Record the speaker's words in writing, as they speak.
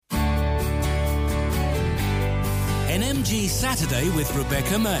NMG Saturday with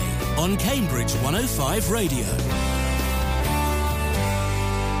Rebecca May on Cambridge 105 Radio.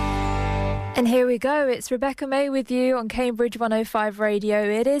 And here we go, it's Rebecca May with you on Cambridge 105 Radio.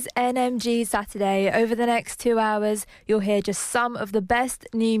 It is NMG Saturday. Over the next 2 hours, you'll hear just some of the best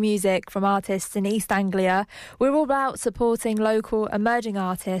new music from artists in East Anglia. We're all about supporting local emerging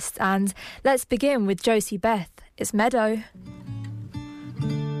artists, and let's begin with Josie Beth. It's Meadow.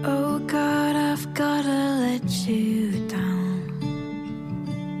 Oh God, I've gotta let you down.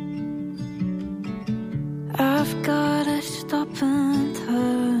 I've gotta stop and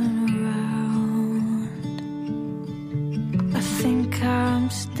turn around. I think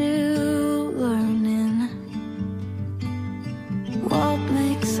I'm still learning what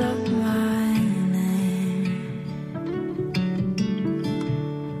makes up my name.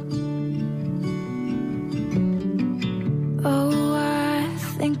 Oh, I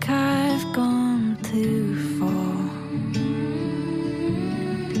think I've gone too far.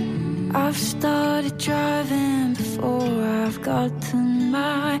 I've started driving before I've gotten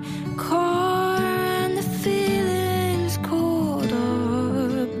my car, and the feeling's caught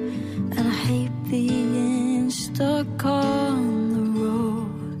up, and I hate being stuck on the road.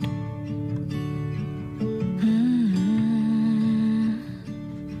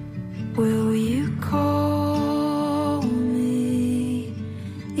 Will you call me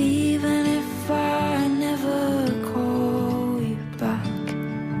even if I never call you back?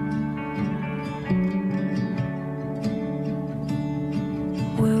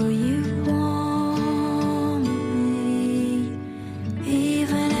 Will you want me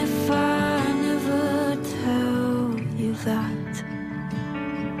even if I never tell you that?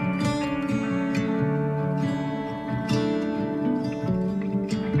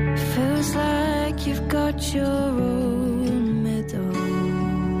 Feels like you've got your own meadow,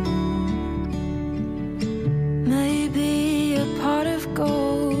 maybe a pot of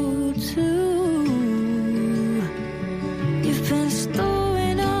gold too. You've been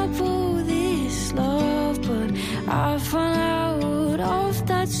storing up all this love, but I've run out of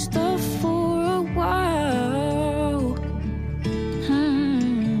that stuff for a while.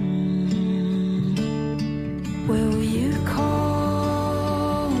 Will you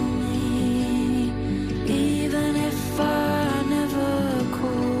call me even if I never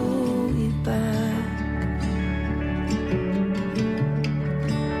call you back?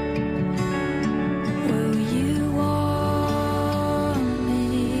 Will you want me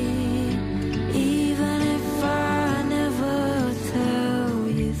even if I never tell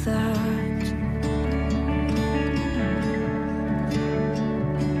you that?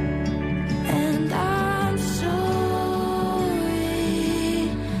 And I'm sorry,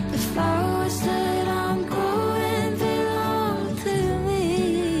 the flowers that I'm growing belong to me.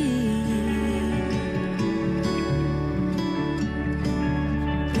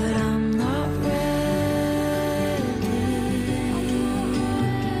 But I'm not ready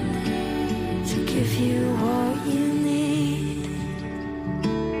to give you what you need.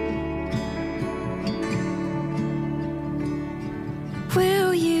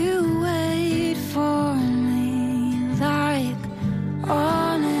 Will you wait for me, like,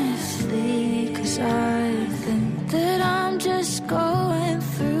 honestly? 'Cause I think that I'm just going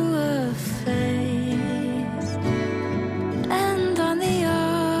through a phase, and on the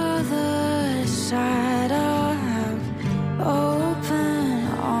other side I'll have open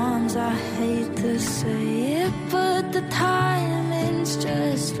arms. I hate to say it, but the timing's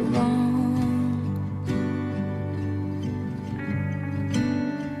just wrong.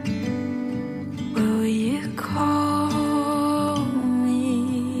 Will you call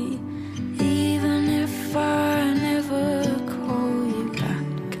me even if I never call you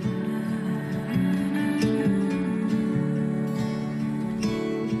back?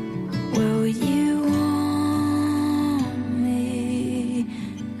 Will you want me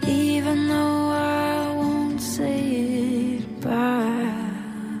even though I won't say it back?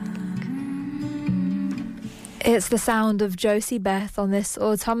 It's the sound of Josie Beth on this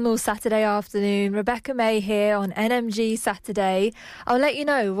autumnal Saturday afternoon. Rebecca May here on NMG Saturday. I'll let you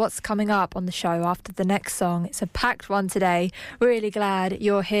know what's coming up on the show after the next song. It's a packed one today. Really glad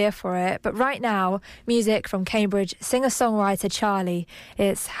you're here for it. But right now, music from Cambridge singer-songwriter Charlie.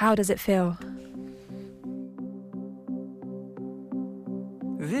 It's How Does It Feel?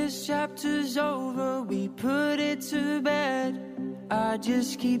 This chapter's over, we put it to bed. I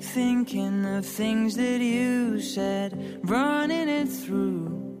just keep thinking of things that you said, running it through.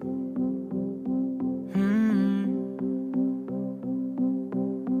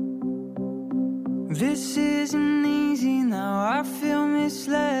 This isn't easy now, I feel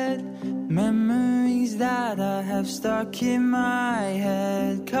misled. Memories that that I have stuck in my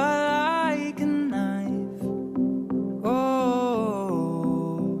head, cut like a knife.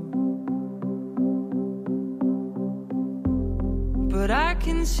 Oh, but I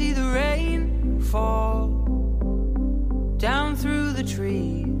can see the rain fall down through the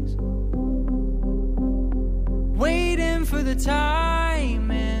trees, waiting for the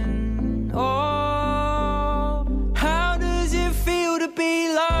timing. Oh, how does it feel to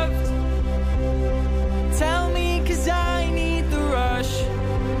be loved? Tell me, 'cause I need the rush.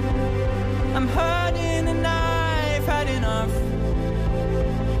 I'm hurting and I've had enough.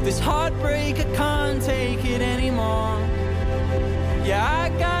 This heartbreak, I can't take it anymore. Yeah, I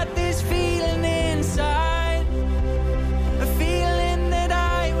got this feeling inside, a feeling that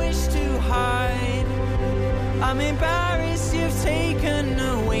I wish to hide. I'm embarrassed you've taken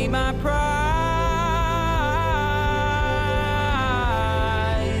away my pride.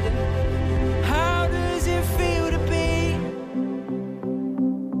 How does it feel to be?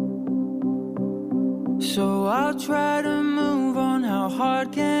 So I'll try to move on, how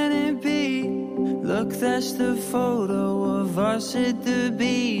hard can it be? Look, that's the photo of us at the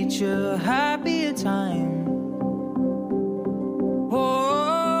beach, a happier time.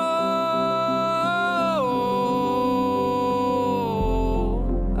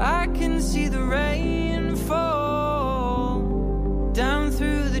 I can see the rain fall down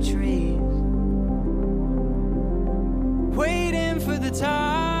through the trees, waiting for the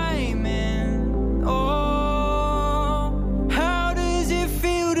timing. Oh, how does it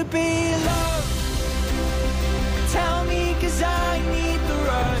feel to be loved? Tell me, 'cause I need the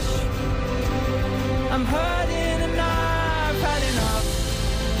rush. I'm hurting and I've had enough.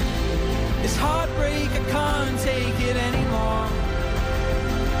 This heartbreak, I can't take it anymore.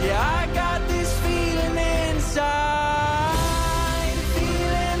 Yeah, I got this feeling inside, a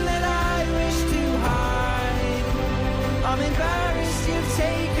feeling that I wish to hide. I'm embarrassed you've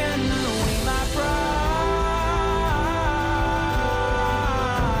taken away my pride.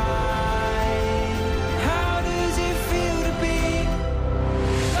 How does it feel to be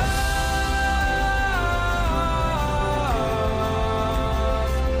loved?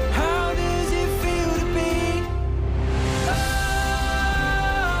 How does it feel to be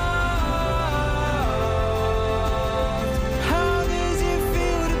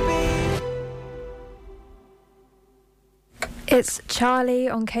It's Charlie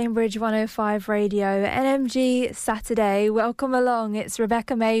on Cambridge 105 Radio, NMG Saturday. Welcome along. It's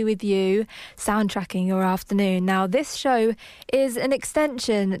Rebecca May with you, soundtracking your afternoon. Now, this show is an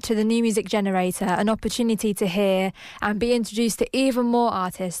extension to the New Music Generator, an opportunity to hear and be introduced to even more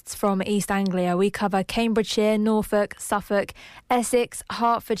artists from East Anglia. We cover Cambridgeshire, Norfolk, Suffolk, Essex,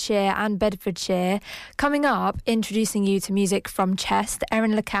 Hertfordshire and Bedfordshire. Coming up, introducing you to music from Chest,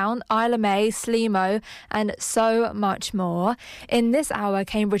 Erin LeCount, Isla May, Sleemo and so much more. In this hour,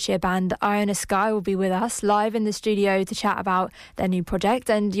 Cambridgeshire band Iona will be with us live in the studio to chat about their new project,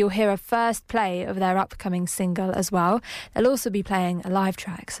 and you'll hear a first play of their upcoming single as well. They'll also be playing a live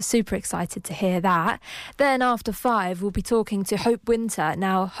track, so super excited to hear that. Then after 5, we'll be talking to Hope Winter.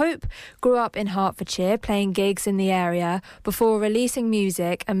 Now, Hope grew up in Hertfordshire, playing gigs in the area before releasing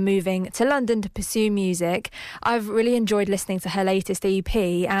music and moving to London to pursue music. I've really enjoyed listening to her latest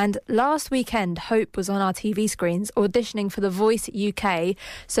EP, and last weekend Hope was on our TV screens auditioning for The Voice UK,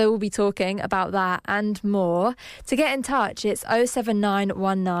 so we'll be talking about that and more. To get in touch, it's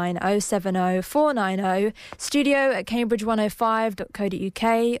 07919 070 490,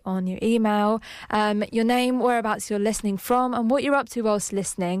 studio@cambridge105.co.uk on your email. Your name, whereabouts you're listening from and what you're up to whilst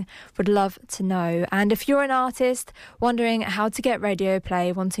listening, would love to know. And if you're an artist wondering how to get radio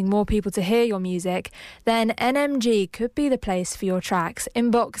play, wanting more people to hear your music, then NMG could be the place for your tracks.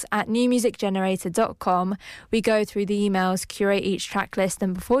 Inbox at newmusicgenerator.com. We go through the emails, curate each track list,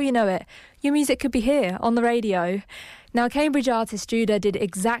 and before you know it, your music could be here on the radio. Now, Cambridge artist Judah did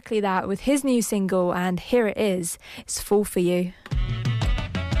exactly that with his new single, and here it is. It's Fall For You.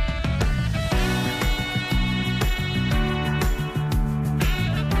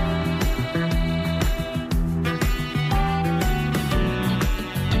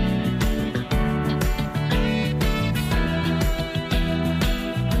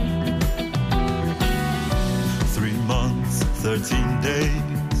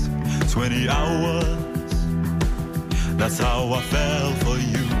 Days, 20 hours, that's how I fell for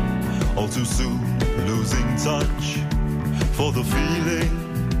you. All too soon, losing touch for the feeling.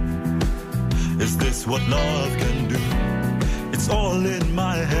 Is this what love can do? It's all in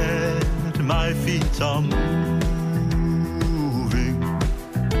my head, my feet are moving.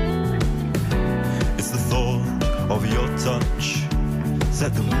 It's the thought of your touch,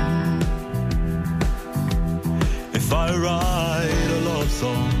 set the mood. If I write a love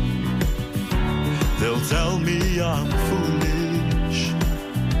song, they'll tell me I'm foolish,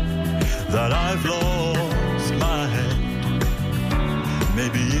 that I've lost my head.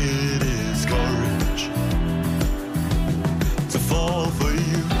 Maybe it is courage to fall for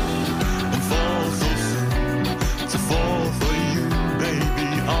you and fall so soon. To fall for you, baby,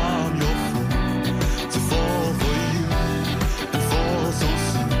 I'm your fool. To fall for you and fall so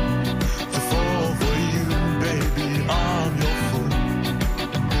soon. To fall for you, baby, I'm your fool.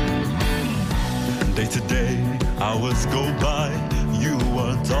 Day to day, hours go by, you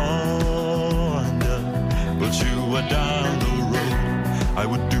weren't on, but you were down the road. I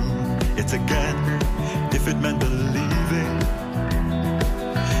would do it again if it meant believing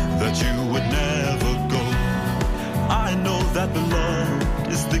that you would never go. I know that the love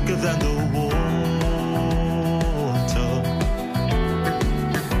is thicker than the water,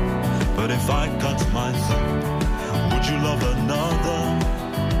 but if I cut my thumb, would you love another?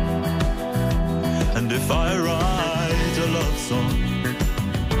 And if I write a love song,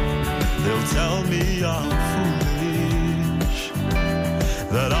 they'll tell me I'm foolish,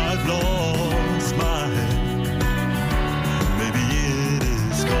 that I've lost my head. Maybe it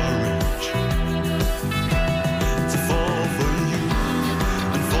is courage to fall for you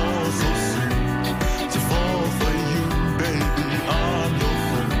and fall so soon. To fall for you, baby, I'm your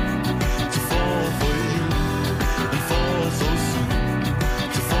fool. To fall for you and fall so soon.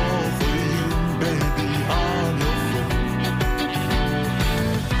 To fall for you, baby, I'm your fool.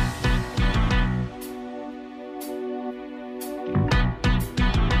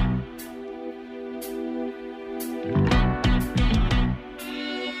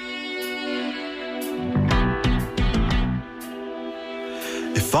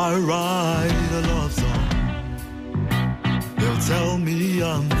 If I write a love song, they'll tell me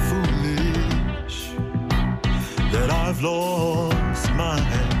I'm foolish, that I've lost my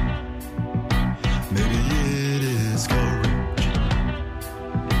head. Maybe it is courage.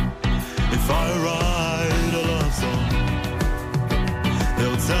 If I write a love song,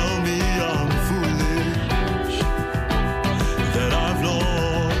 they'll tell me I'm foolish, that I've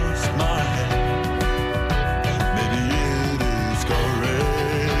lost my head. Maybe it is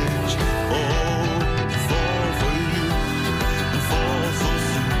courage. Oh, to fall for you and fall so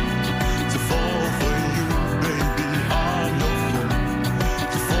soon. To fall for you, baby, I'm your fool.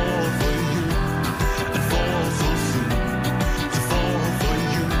 To fall for you and fall so soon. To fall for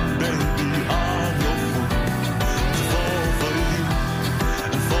you, baby, I'm your fool. To fall for you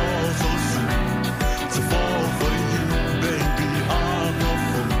and fall so soon. To fall for you, baby, I'm your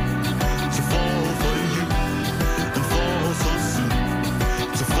fool. To fall for you and fall so soon.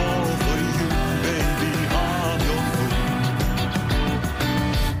 To fall for you, baby, I'm your fool.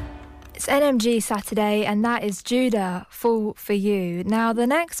 It's NMG Saturday, and that is Judah, Fall For You. Now, the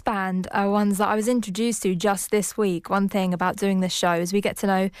next band are ones that I was introduced to just this week. One thing about doing this show is we get to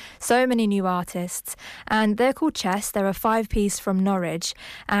know so many new artists, and they're called Chess. They're a 5-piece from Norwich,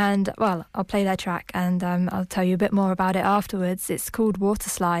 and, well, I'll play their track, and I'll tell you a bit more about it afterwards. It's called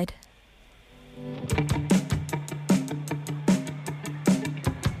Waterslide.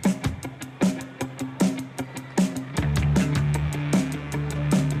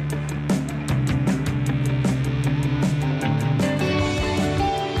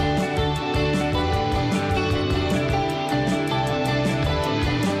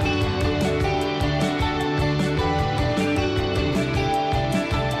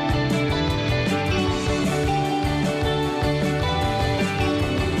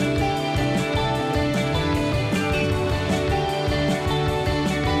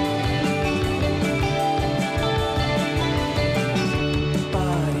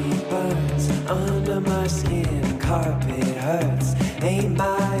 Carpet hurts, 8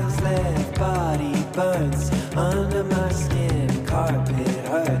 miles left, body burns. Under my skin, carpet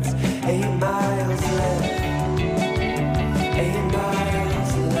hurts, 8 miles left, 8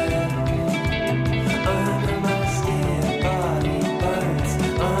 miles left. Under my skin, body burns.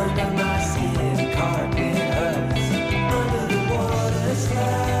 Under my skin, carpet hurts. Under the water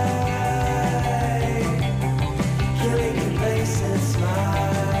slide, killing your face and smile.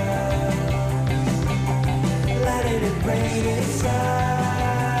 Letting it rain inside.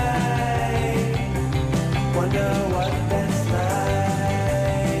 Wonder what that's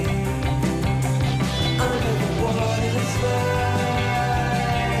like. Under the water slide,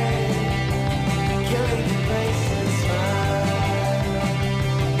 killing your face and smile.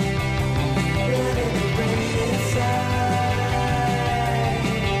 Letting it rain inside.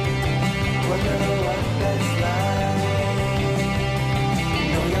 Wonder what that's like.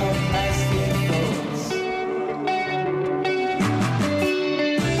 Know your plastic thoughts.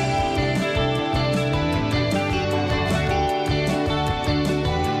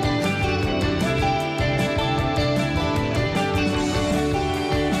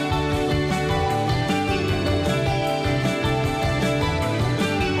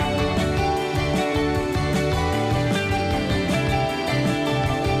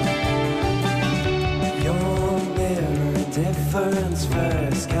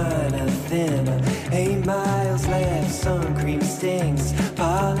 first, kinda thinner. 8 miles left, sun cream stings.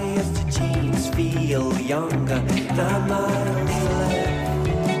 Polyester jeans feel younger. 9 miles left,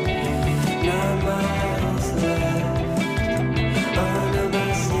 9 miles left. Under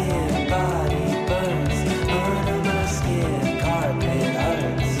my skin, body burns. Under my skin, carpet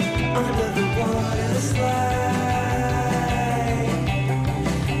hurts. Under the water slide,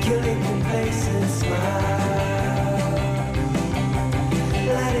 killing complacent smile.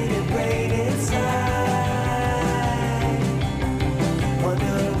 Letting it rain inside.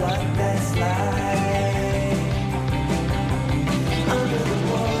 Wonder what that's like. Under the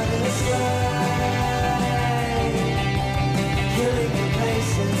water slide, killing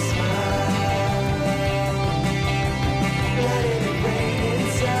complacent smile. Letting it rain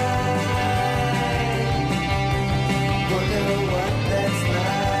inside. Wonder what that's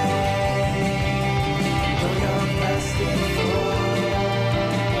like. Know your plastic floor.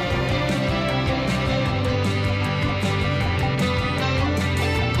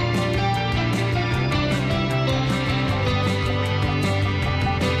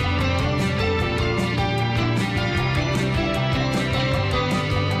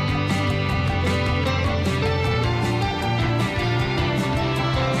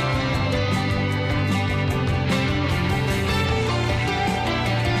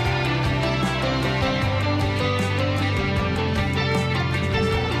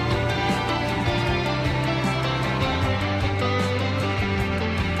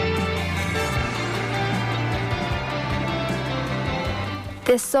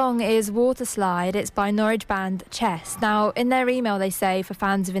 This song is Water Slide. It's by Norwich band Chess. Now, in their email, they say, for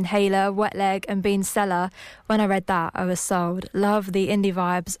fans of Inhaler, Wet Leg and Bean Cellar. When I read that, I was sold. Love the indie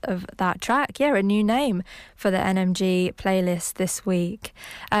vibes of that track. Yeah, a new name for the NMG playlist this week.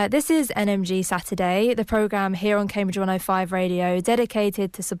 This is NMG Saturday, the programme here on Cambridge 105 Radio,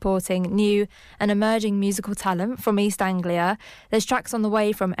 dedicated to supporting new and emerging musical talent from East Anglia. There's tracks on the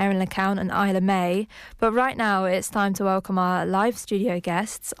way from Erin LeCount and Isla May. But right now, it's time to welcome our live studio guests.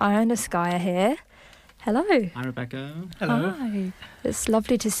 Iona Sky are here. Hello. Hi, Rebecca. Hello. Hi. It's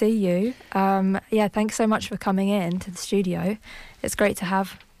lovely to see you. Yeah, thanks so much for coming in to the studio. It's great to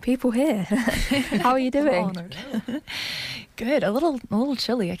have people here. How are you doing? Honored. Good. A little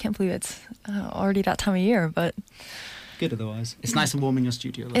chilly. I can't believe it's already that time of year, but good otherwise. It's nice and warm in your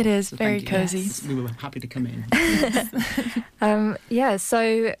studio, though. It is, so very cozy. Yes. We were happy to come in. Yeah,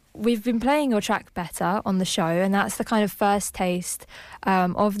 so we've been playing your track Better on the show, and that's the kind of first taste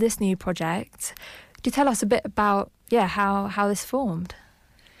of this new project. Could you tell us a bit about, how this formed?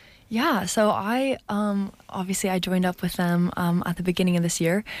 Yeah, so I obviously I joined up with them at the beginning of this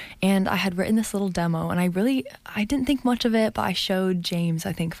year, and I had written this little demo, and I didn't think much of it, but I showed James,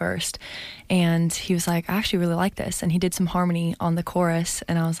 I think, first, and he was like, I actually really like this, and he did some harmony on the chorus,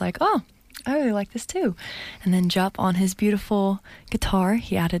 and I was like, oh, I really like this too. And then Jupp on his beautiful guitar,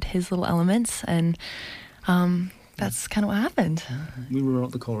 he added his little elements, and that's kind of what happened. We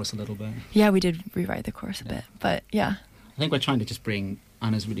rewrote the chorus a little bit. Yeah, we did rewrite the chorus a bit, but yeah. I think we're trying to just bring...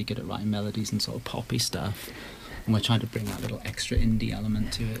 Anna's really good at writing melodies and sort of poppy stuff, and we're trying to bring that little extra indie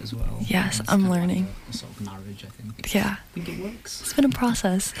element to it as well. Yes, I'm learning. Like a sort of marriage, I think. Yeah. I think it works. It's been a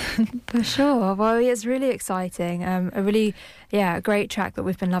process. For sure. Well, it's really exciting. A really, great track that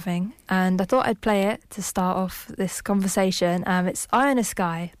we've been loving. And I thought I'd play it to start off this conversation. It's Iona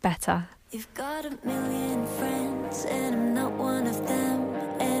Sky, Better. You've got a million friends and I'm not one of them,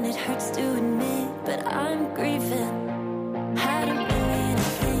 and it hurts to admit, but I'm grieving. Had a million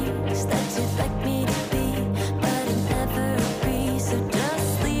things that you'd like me to be, but I never agree, so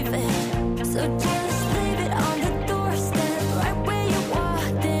just leave it. So just leave it on the doorstep, right where you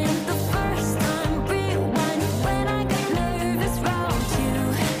walked in the first time. Rewind when I got nervous round you.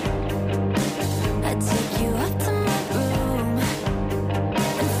 I'd take you up to my room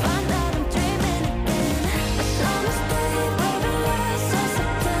and find out I'm dreaming again. A summer's day where we last till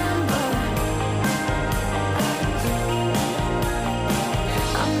September.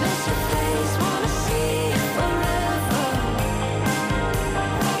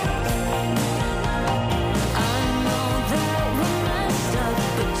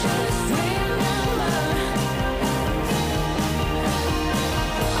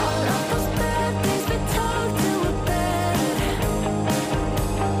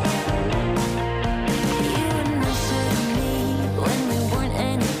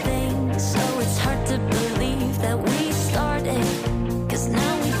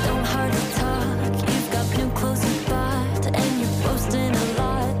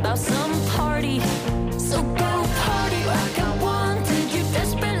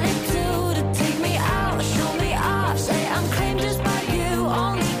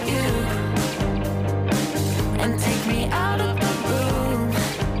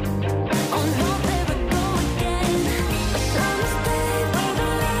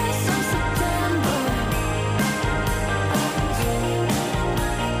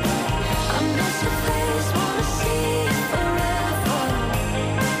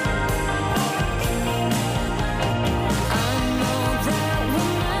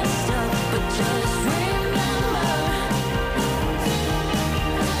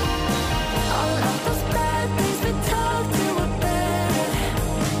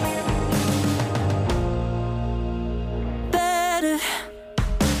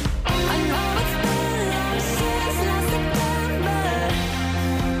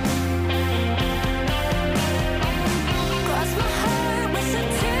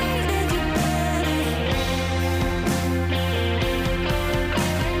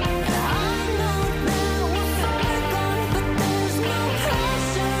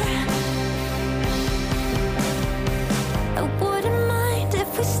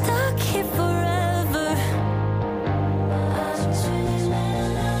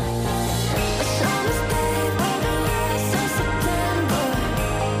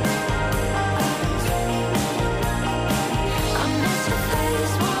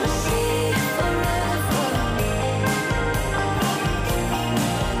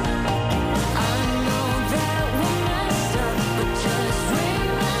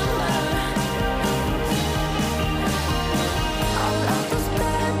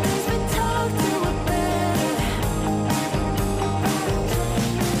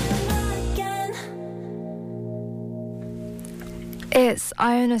 It's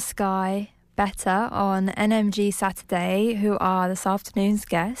Iona Sky Better on NMG Saturday, who are this afternoon's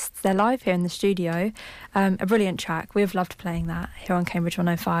guests. They're live here in the studio. A brilliant track. We've loved playing that here on Cambridge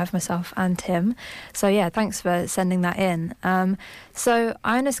 105, myself and Tim. So yeah, thanks for sending that in. So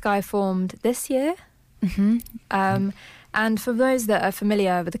Iona Sky formed this year. And for those that are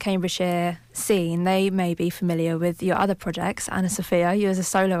familiar with the Cambridgeshire scene, they may be familiar with your other projects. Anna Sophia, you as a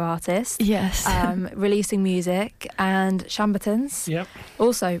solo artist. Yes. Releasing music, and Shambertons. Yep.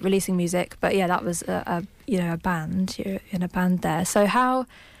 Also releasing music, but yeah, that was a band. You're in a band there. So how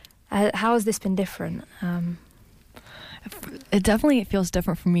has this been different? It definitely feels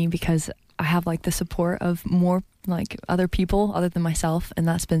different for me because I have like the support of more like other people other than myself, and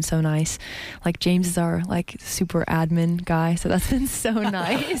that's been so nice. Like James is our like super admin guy, so that's been so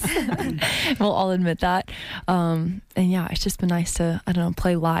nice. We'll all admit that. And yeah, it's just been nice to, I don't know,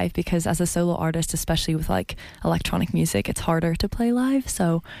 play live, because as a solo artist, especially with like electronic music, it's harder to play live.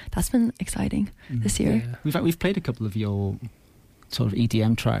 So that's been exciting this year. Yeah. We've played a couple of your sort of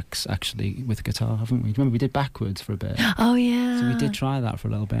EDM tracks actually with guitar, haven't we? Remember we did Backwards for a bit? Oh yeah. So we did try that for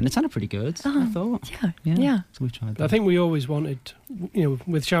a little bit, and it sounded pretty good. I thought. Yeah. So we tried that. I think we always wanted,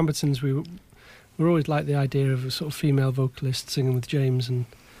 with Shambertons, we always liked the idea of a sort of female vocalist singing with James, and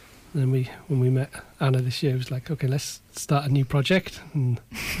then when we met Anna this year, it was like, okay, let's start a new project and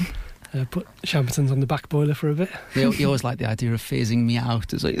put Shambertons on the back boiler for a bit. You always like the idea of phasing me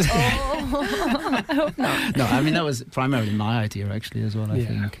out, as well. I hope not. No, I mean that was primarily my idea actually as well. I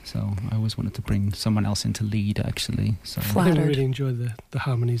think so. I always wanted to bring someone else into lead actually. So I think we really enjoy the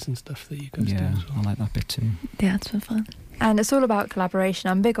harmonies and stuff that you guys do. Yeah, as well. I like that bit too. Yeah, it's been fun. And it's all about collaboration.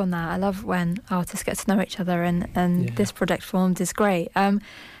 I'm big on that. I love when artists get to know each other, and this project formed is great.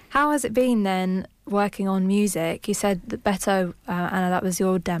 How has it been then working on music? You said that Beto, Anna, that was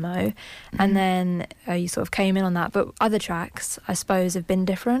your demo, and then you sort of came in on that. But other tracks, I suppose, have been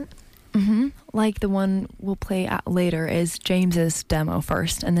different. Like the one we'll play at later is James's demo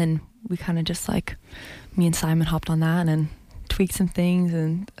first, and then we kind of just like, me and Simon hopped on that and tweaked some things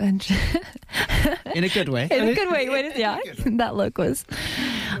and in a good way. In a good way. That look was.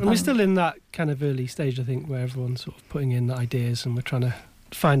 And we're still in that kind of early stage, I think, where everyone's sort of putting in ideas, and we're trying to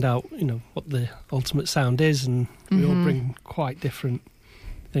find out, what the ultimate sound is, and we all bring quite different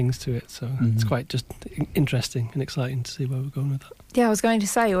things to it. So it's quite just interesting and exciting to see where we're going with that. Yeah, I was going to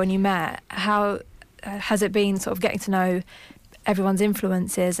say, when you met, how has it been sort of getting to know everyone's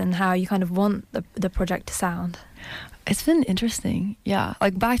influences and how you kind of want the project to sound? It's been interesting, yeah.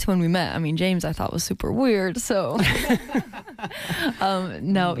 Like back to when we met, I mean, James I thought was super weird, so...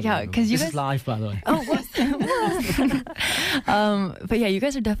 no, yeah, because you guys... This is live, by the way. Oh, what? But yeah, you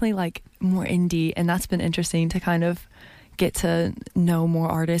guys are definitely like more indie, and that's been interesting to kind of get to know more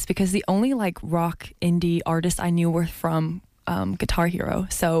artists, because the only like rock indie artists I knew were from Guitar Hero.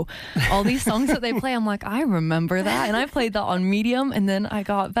 So all these songs that they play, I'm like, I remember that, and I played that on medium, and then I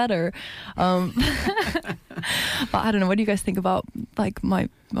got better. But I don't know. What do you guys think about like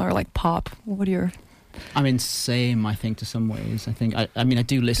pop? What are your... I mean, same, I think, to some ways. I think, I mean, I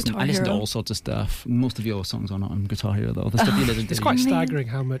do listen. Guitar I listen Hero. to all sorts of stuff. Most of your songs are not on Guitar Hero, though. The stuff you listen to. It's quite staggering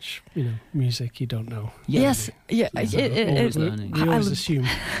how much, music you don't know. Yeah. Yes, yeah. Always learning. We always assume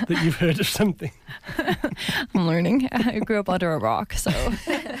that you've heard of something. I'm learning. I grew up under a rock, so...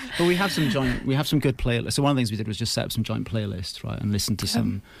 But we have some good playlists. So one of the things we did was just set up some joint playlists, right, and listen to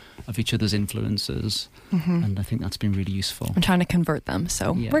some of each other's influences, and I think that's been really useful. I'm trying to convert them,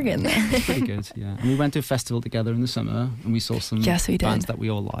 so we're getting there. It's pretty good, yeah. And we went to a festival together in the summer, and we saw some bands that we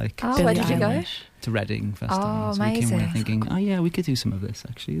all like. Oh, where did you go? To Reading Festival. Oh, so we came away amazing. thinking, we could do some of this,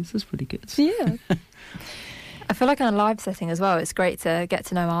 actually. This is pretty good. Yeah. I feel like in a live setting as well, it's great to get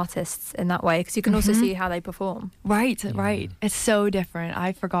to know artists in that way, because you can also see how they perform. Right. It's so different.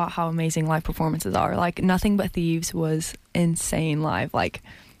 I forgot how amazing live performances are. Like, Nothing But Thieves was insane live. Like,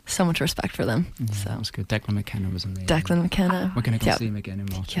 so much respect for them. So that was good. Declan McKenna was amazing. Declan McKenna. We're going to go see him again in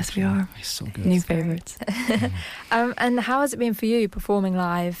March. Yes, we are. He's so good. New favourites. And how has it been for you performing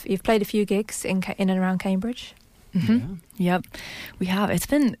live? You've played a few gigs in and around Cambridge. Yep, we have. It's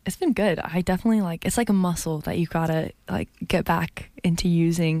been good. I definitely it's like a muscle that you gotta like get back into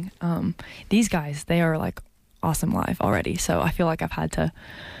using. These guys, they are like awesome live already, so I feel like I've had to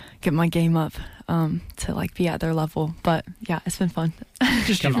get my game up to like be at their level. But yeah, it's been fun.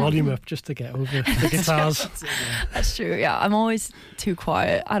 Just your volume up just to get over the guitars. That's true. Yeah, I'm always too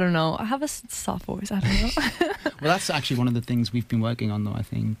quiet. I don't know. I have a soft voice. I don't know. Well, that's actually one of the things we've been working on, though, I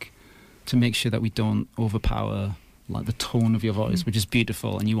think, to make sure that we don't overpower like the tone of your voice, which is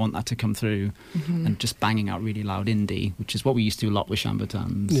beautiful, and you want that to come through, and just banging out really loud indie, which is what we used to do a lot with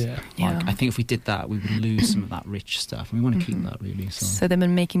Shambatans. I think if we did that, we would lose some of that rich stuff, and we want to keep that really. So they've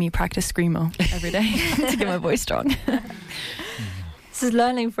been making me practice screamo every day to get my voice strong. This is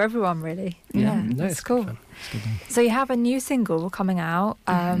learning for everyone, really. That's cool. So you have a new single coming out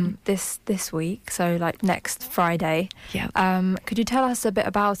this week, so like next Friday. Could you tell us a bit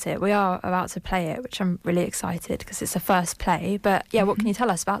about it? We are about to play it, which I'm really excited because it's a first play. But what can you tell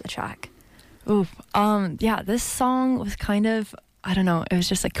us about the track? This song was kind of, I don't know, it was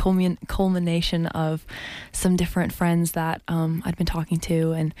just a culmination of some different friends that I'd been talking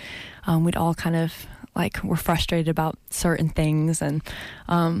to, and we'd all kind of like were frustrated about certain things, and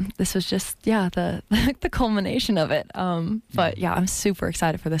this was just the culmination of it. But I'm super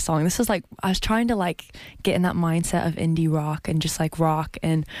excited for this song. This is like, I was trying to like get in that mindset of indie rock and just like rock,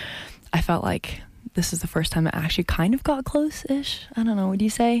 and I felt like this is the first time it actually kind of got close-ish. I don't know, would you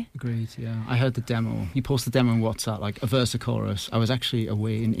say? Agreed, yeah. I heard the demo. You posted the demo on WhatsApp, like a verse, a chorus. I was actually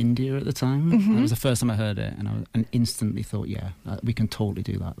away in India at the time. It was the first time I heard it, and instantly thought, we can totally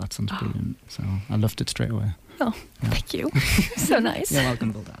do that. That sounds brilliant. So I loved it straight away. Oh, thank you. So nice. You're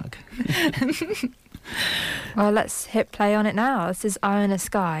welcome, Bulldog. Well, let's hit play on it now. This is Iona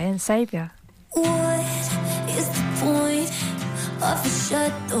Sky and Saviour. What is the point of a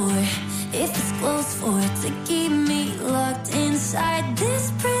shut door if it's closed for it to keep me locked inside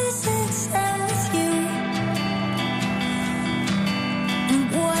this prison cell with you? And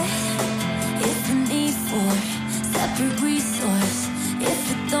what is the need for separate resource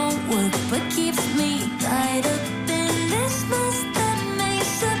if it don't work but keeps me tied up in this mess that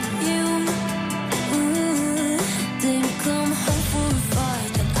makes up you? Didn't come home for a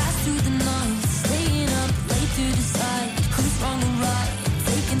fight that lasts through the night, staying up late to decide who's wrong or right,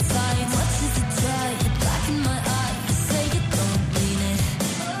 taking sides. Much as I try, you're black in my eyes. Say you don't mean it.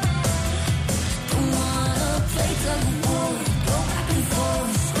 Don't wanna play tug of war, go back and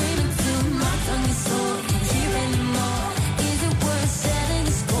forth, screaming till my tongue is sore. Can't hear anymore. Is it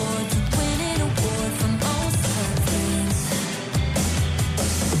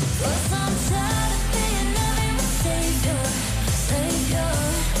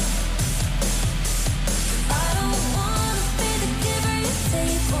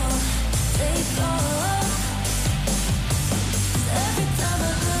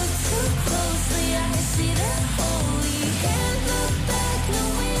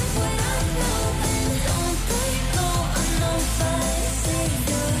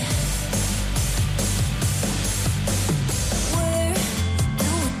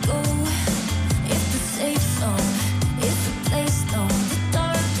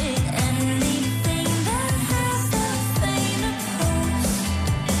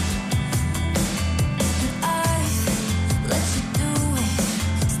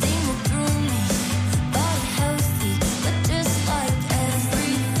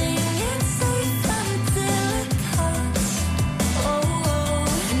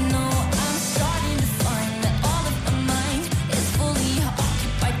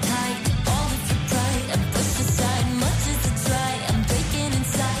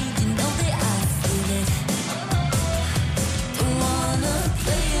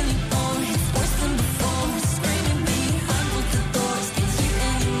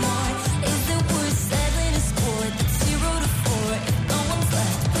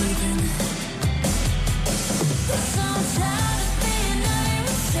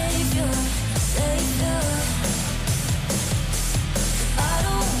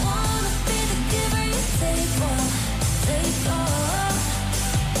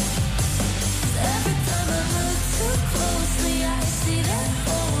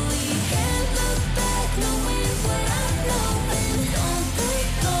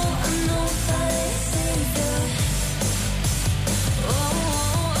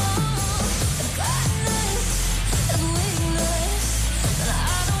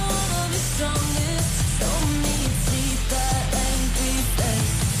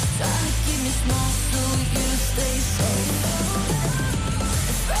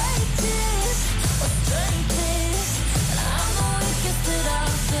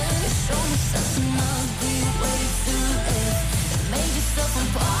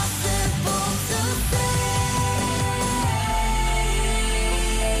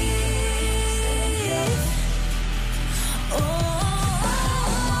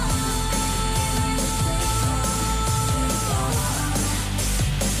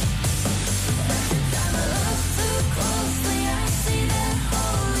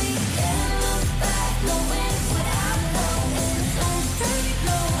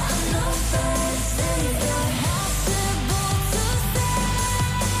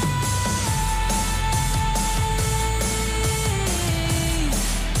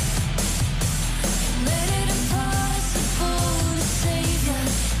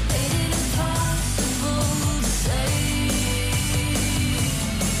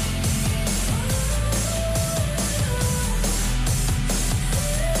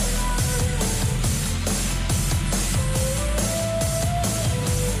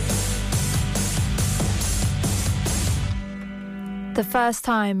The first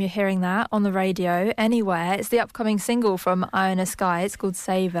time you're hearing that on the radio anywhere. It's the upcoming single from Iona Sky. It's called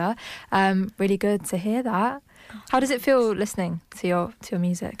Savor. Really good to hear that. How does it feel listening to your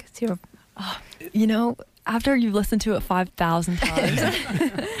music? You know, after you've listened to it 5,000 times,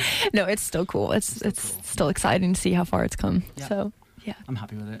 no, it's still cool. It's still exciting to see how far it's come. Yeah. So yeah, I'm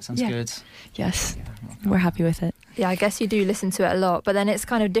happy with it. Sounds good. Yes, Yeah, we're happy with it. Yeah, I guess you do listen to it a lot, but then it's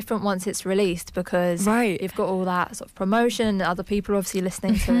kind of different once it's released because Right. you've got all that sort of promotion and other people obviously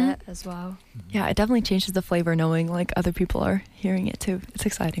listening to it as well. Yeah, it definitely changes the flavor knowing like other people are hearing it too. It's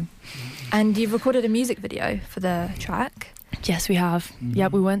exciting. And you've recorded a music video for the track. Yes, we have. Yeah,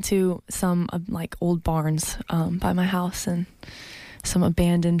 we went to some like old barns by my house and some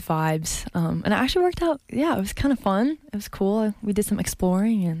abandoned vibes. And it actually worked out. Yeah, it was kind of fun. It was cool. We did some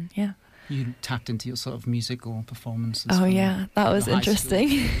exploring and yeah. You tapped into your sort of musical performances. Oh, from yeah. That was your high interesting.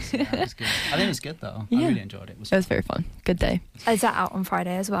 school days. Yeah, it was good. I think it was good, though. Yeah. I really enjoyed it. It was very fun. Good day. Is that out on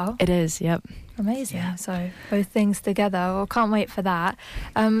Friday as well? It is, yep. Amazing. Yeah. So both things together. Well, can't wait for that.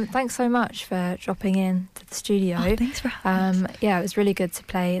 Thanks so much for dropping in to the studio. Oh, thanks for having us. Yeah, it was really good to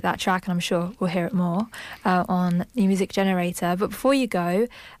play that track, and I'm sure we'll hear it more on New Music Generator. But before you go,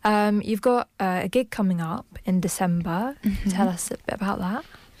 you've got a gig coming up in December. Tell us a bit about that.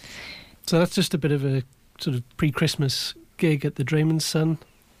 So that's just a bit of a sort of pre-Christmas gig at the Drayman's Son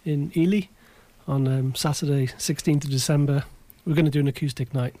in Ely on Saturday, 16th of December. We're going to do an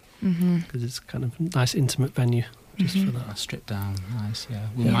acoustic night because it's kind of a nice intimate venue just for that. Stripped down, nice, yeah.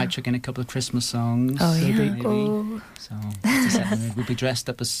 We might chuck in a couple of Christmas songs. Oh, yeah. Maybe. Oh. So, just to set the mood. We'll be dressed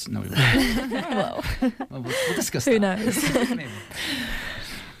up as... No, we won't. Well, we'll discuss that. Who knows? Maybe.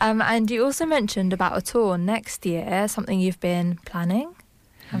 And you also mentioned about a tour next year, something you've been planning,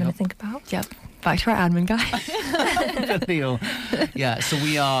 having to think about. Yep. Back to our admin guy. Leo. Yeah, so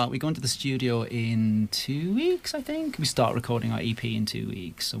we're going to the studio in 2 weeks, I think. We start recording our EP in 2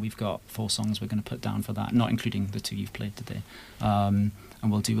 weeks, so we've got 4 songs we're going to put down for that, not including the 2 you've played today. And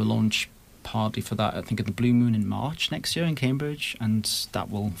we'll do a launch party for that, I think, at the Blue Moon in March next year in Cambridge, and that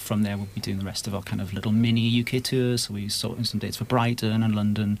will, from there, we'll be doing the rest of our kind of little mini UK tours. So we're sorting some dates for Brighton and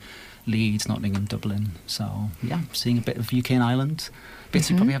London, Leeds, Nottingham, Dublin. So yeah, seeing a bit of UK and Ireland. Bits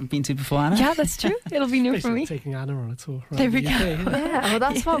you probably haven't been to before, Anna. Yeah, that's true. It'll be new for Basically me. taking Anna on a tour. There we the go. UK, Yeah, well,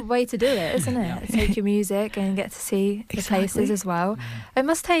 that's one way to do it, isn't it? Yeah. Take your music and get to see the places as well. It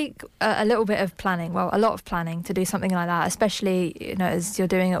must take a little bit of planning, well, a lot of planning to do something like that, especially, you know, as you're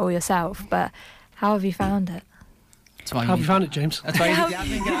doing it all yourself. But how have you found it? How have you found it, James? That's why you need the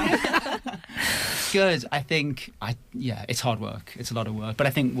admin guy. Good. I think, it's hard work. It's a lot of work. But I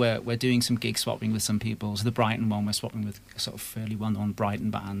think we're doing some gig swapping with some people. So the Brighton one, we're swapping with a sort of fairly well-known Brighton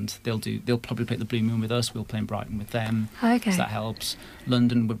band. They'll probably play at the Blue Moon with us. We'll play in Brighton with them. Okay. So that helps.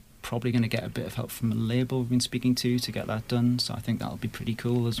 London, we're probably going to get a bit of help from a label we've been speaking to get that done. So I think that'll be pretty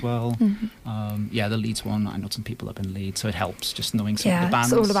cool as well. The Leeds one, I know some people up in Leeds, so it helps just knowing some of the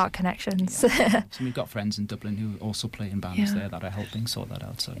bands. It's all about connections. Yeah. So we've got friends in Dublin who also play in bands there that are helping sort that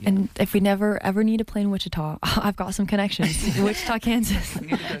out. So, yeah. And if we never ever need to play in Wichita, I've got some connections. Wichita, Kansas. We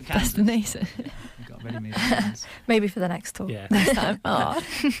need to go to Kansas. Destination. We've got ready-made plans. Maybe for the next tour. Yeah. Next time. Aw.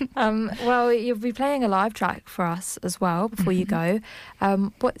 Well, you'll be playing a live track for us as well before you go.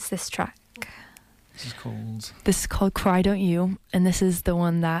 What's this track? This is called Cry Don't You, and this is the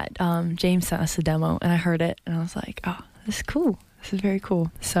one that James sent us a demo, and I heard it, and I was like, oh, this is cool. This is very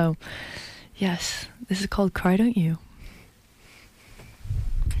cool. So, yes, this is called Cry Don't You.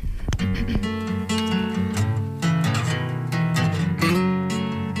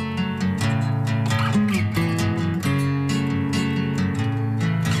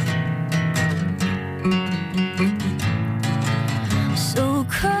 So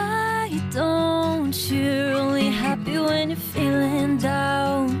cry, don't you? You're only happy when you're feeling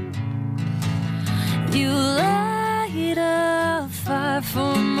down. You light a fire for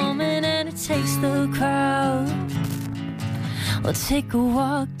a moment and it takes the crowd. Well, take a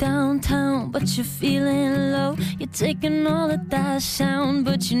walk downtown, but you're feeling low. You're taking all of that sound,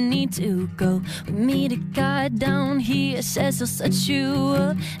 but you need to go. We meet a guy down here, says he'll set you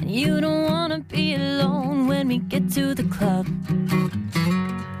up, and you don't wanna be alone when we get to the club.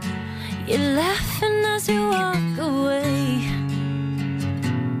 You're laughing as you walk away,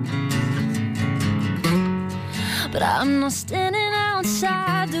 but I'm not standing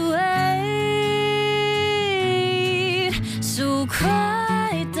outside to wait. So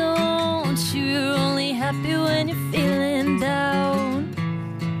cry, don't you? You're only happy when you're feeling down.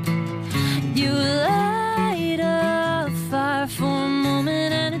 You light a fire for a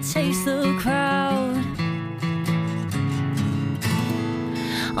moment and it takes the crowd.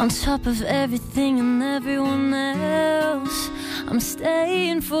 On top of everything and everyone else, I'm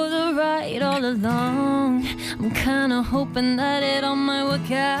staying for the ride all along. I'm kinda hoping that it all might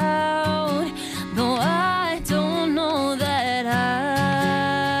work out, though I don't know that I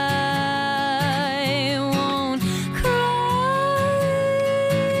won't cry.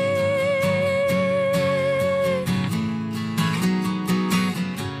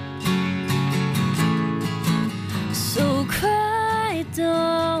 So cry,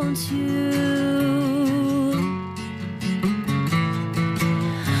 don't you?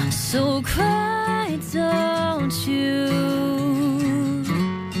 So cry, don't you?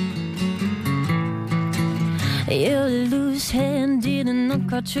 You're loose-handed and not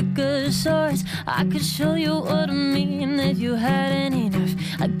got trigosaurus. I could show you what I mean if you had any nerve.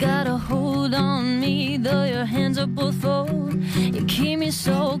 I got a hold on me, though your hands are both full. You keep me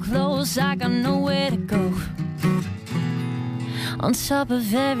so close, I got nowhere to go. On top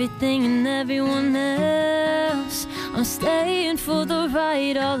of everything and everyone else, I'm staying for the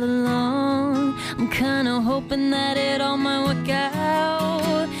ride all along. I'm kinda hoping that it all might work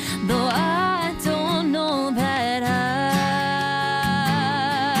out, though I don't know that I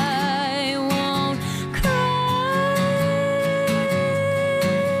won't cry.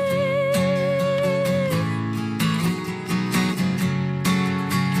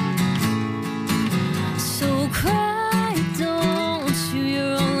 So cry, don't you?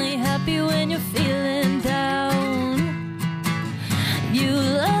 You're only happy when you're feeling down. You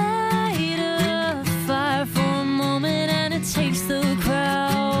light a fire for a moment and it takes the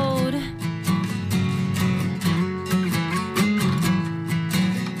crowd.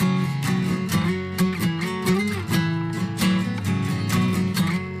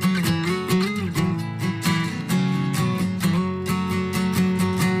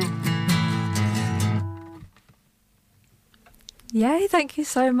 Yay, thank you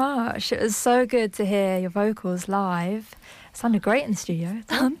so much. It was so good to hear your vocals live. It sounded great in the studio.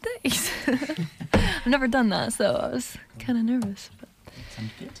 Thanks. I've never done that, so I was kind of nervous. But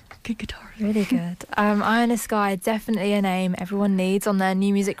Sounds good. good guitar. Really good. Iona Sky, definitely a name everyone needs on their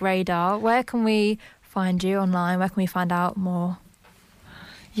new music radar. Where can we find you online? Where can we find out more?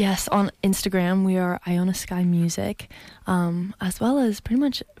 Yes, on Instagram we are Iona Sky Music, as well as pretty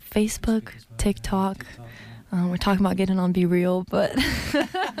much Facebook, TikTok. We're talking about getting on Be Real, but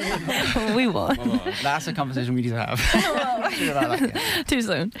we won't. That's a conversation we need to have. Too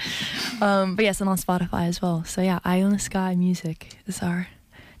soon. But yes, and on Spotify as well. So yeah, Iona Sky Music is our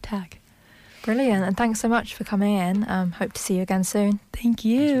tag. Brilliant, and thanks so much for coming in. Hope to see you again soon. Thank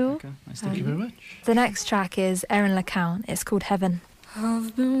you. Thank you very much. The next track is Erin LeCount. It's called Heaven.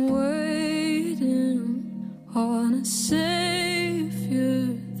 I've been waiting on a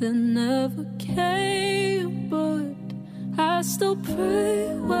savior that never came, but I still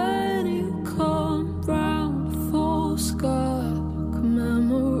pray when you come round. False God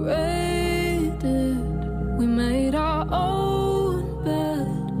commemorated. We made our own bed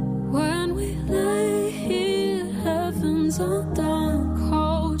when we lay here. Heaven's undone.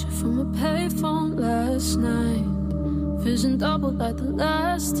 Called you from a payphone last night. Vision doubled like the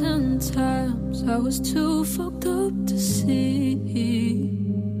last 10 times. I was too fucked up to see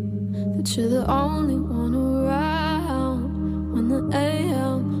that you're the only one around. When the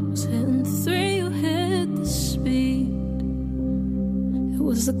AM was hitting 3, you hit the speed. It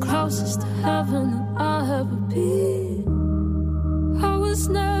was the closest to heaven that I'll ever be. I was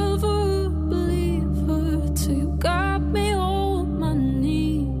never a believer till you got me on my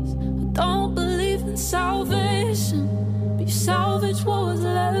knees. I don't believe in salvation. You salvage what was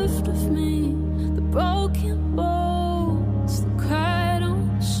left of me. The broken bones, the cried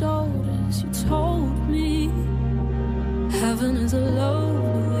on shoulders. You told me heaven is a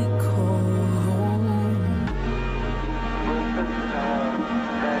lonely call.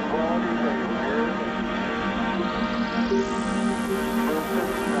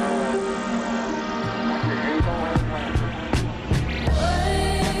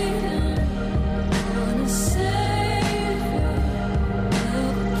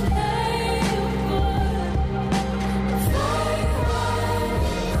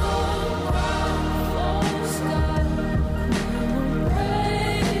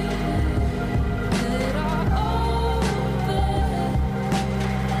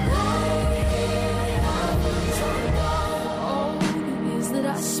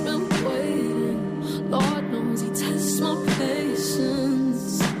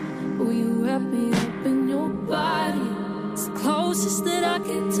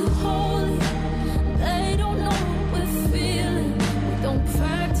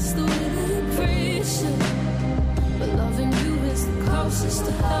 Closest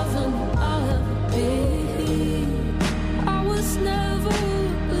to heaven I'll ever be. I was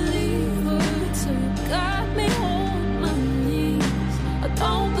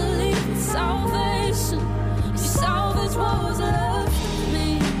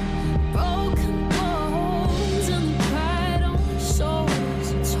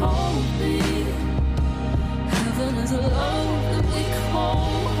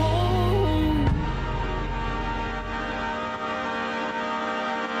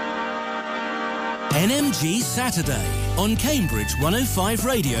NMG Saturday on Cambridge 105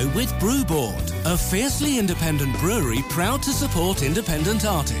 Radio with Brewboard, a fiercely independent brewery proud to support independent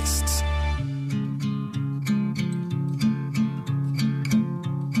artists.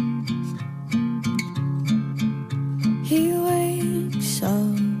 He wakes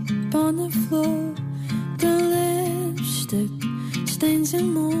up on the floor, the lipstick stains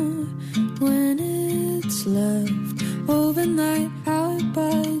him more when it's left overnight. How it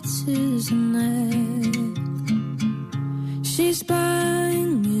bites his neck. She's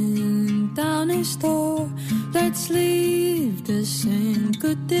banging down his door. Let's leave this in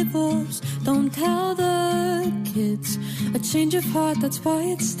good divorce. Don't tell the kids a change of heart, that's why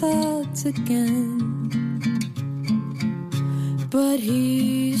it starts again. But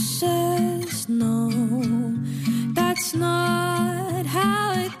he says no, that's not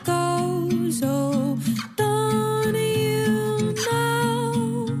how it goes. Oh, don't you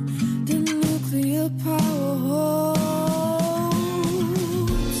know the nuclear power holds?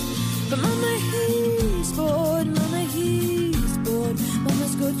 But mama, he's bored, mama, he's bored.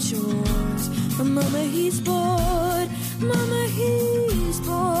 Mama's got chores, but mama, he's bored. Mama, he's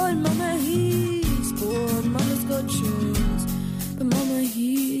bored, mama, he's bored. Mama's got chores, but mama,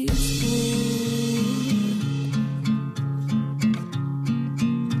 he's bored.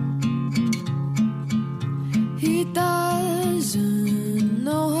 He doesn't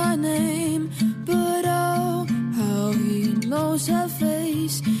know her name, but oh, how he knows her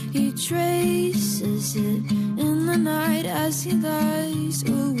face. He traces it in the night as he lies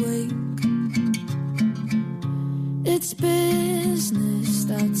awake. It's business,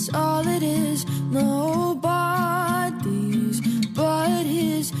 that's all it is. Nobody's but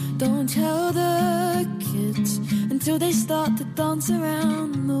his. Don't tell the kids until they start to dance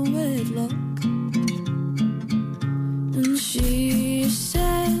around the wedlock. And she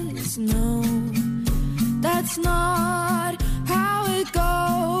says no, that's not how it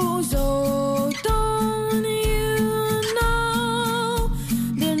goes. Oh, don't you know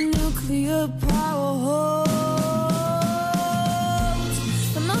the nuclear power holds?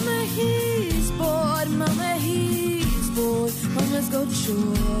 But mama, he's bored, mama, he's bored. Mama's got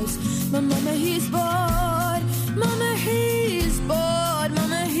chores, but mama, he's bored. Mama, he's bored,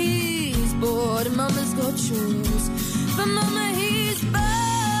 mama, he's bored. Mama's got chores, but mama, he's bored.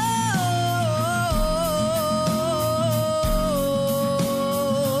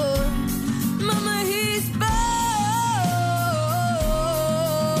 Mama, he's bored.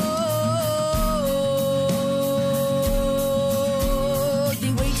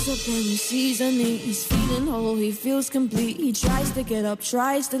 He wakes up and he sees her neat. He's feeling whole, he feels complete. He tries to get up,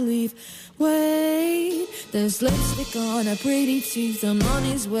 tries to leave. Wait, there's lipstick on her pretty teeth. The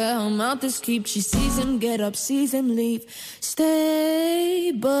money's where her mouth is keep. She sees him get up, sees him leave.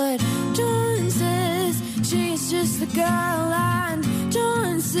 Stay, but John says she's just a girl, and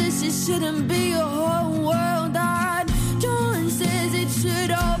John says it shouldn't be a whole world. And John says it should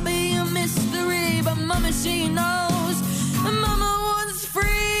all be a mystery, but mama, she knows, and mama wants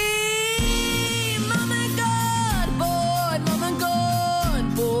free. Mama got bored, mama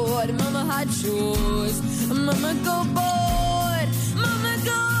got bored. Mama had chores, mama got bored. Mama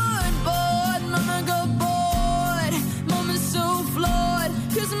got bored, mama got bored. Mama's so flawed,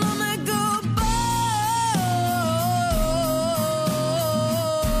 'cause mama got bored.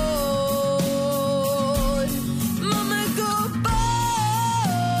 Mama got bored.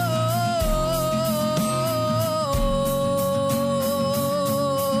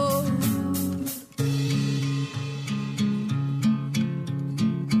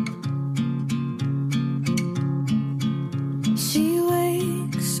 She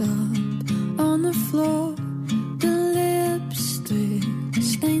wakes up on the floor. The lipstick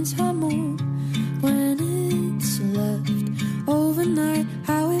stains her more when it's left overnight.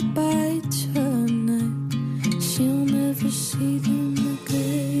 How it bites her neck. She'll never see them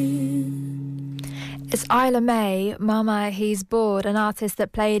again. It's Isla May, Mama, He's Bored, an artist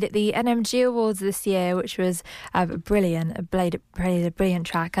that played at the NMG Awards this year, which was brilliant, played a brilliant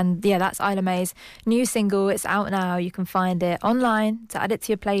track. And yeah, that's Isla May's new single. It's out now. You can find it online to add it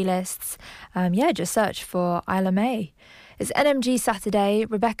to your playlists. Just search for Isla May. It's NMG Saturday.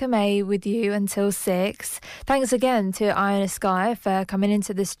 Rebecca May with you until 6. Thanks again to Iona Sky for coming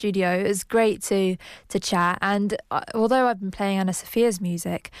into the studio. It was great to chat. And although I've been playing Anna Sophia's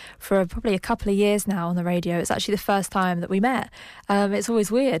music for probably a couple of years now on the radio, it's actually the first time that we met. It's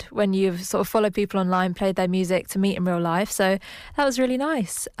always weird when you've sort of followed people online, played their music to meet in real life. So that was really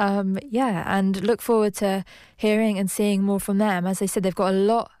nice. And look forward to hearing and seeing more from them. As they said, they've got a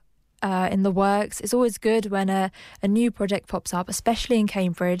lot in the works. It's always good when a new project pops up, especially in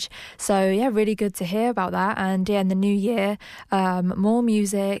Cambridge. So yeah, really good to hear about that. And yeah, in the new year, more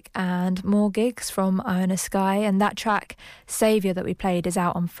music and more gigs from Iona Sky. And that track, Saviour, that we played is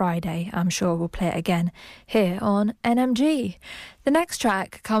out on Friday. I'm sure we'll play it again here on NMG. The next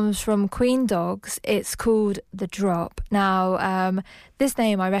track comes from Queen Dogs. It's called The Drop. Now, this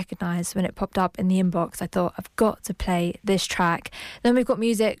name I recognised when it popped up in the inbox. I thought, I've got to play this track. Then we've got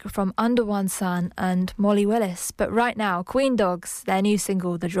music from Under One Sun and Molly Willis. But right now, Queen Dogs, their new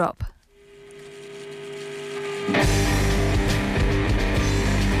single, The Drop.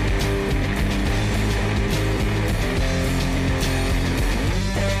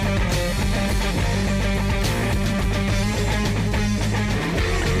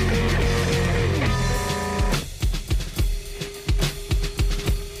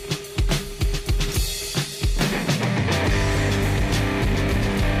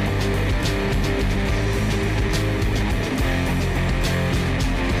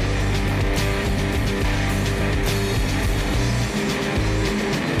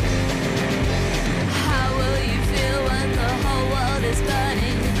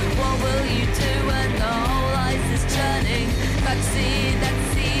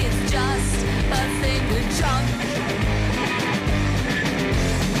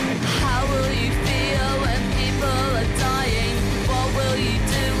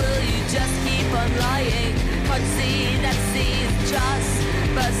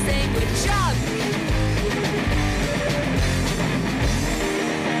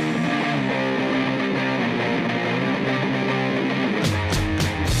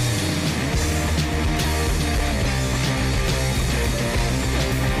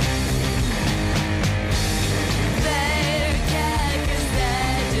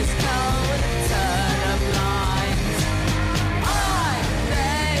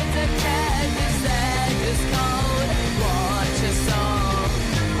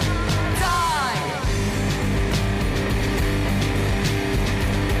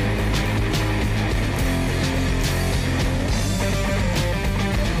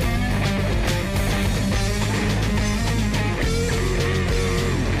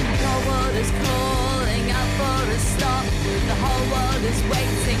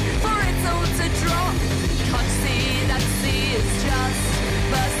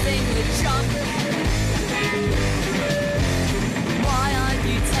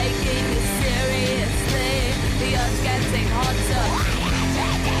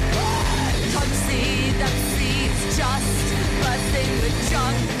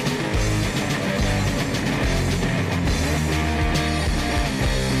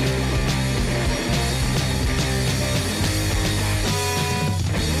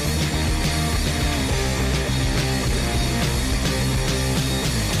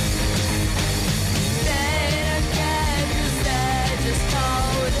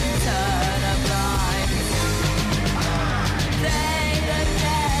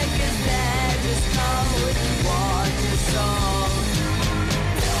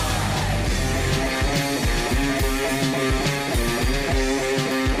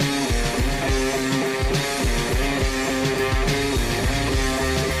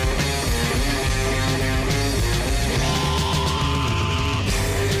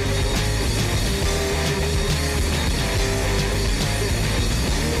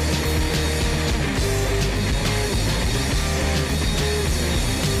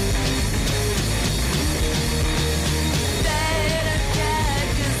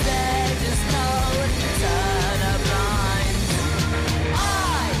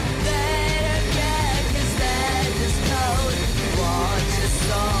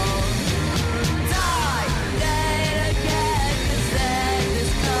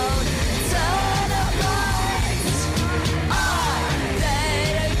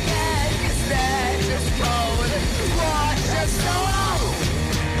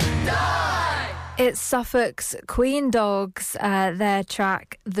 It's Suffolk's Queen Dogs, their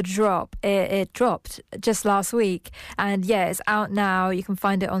track The Drop. It dropped just last week, and yeah, it's out now. You can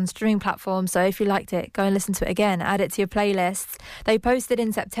find it on streaming platforms, so if you liked it, go and listen to it again, add it to your playlists. They posted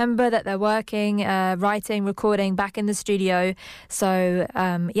in September that they're working, writing, recording back in the studio, so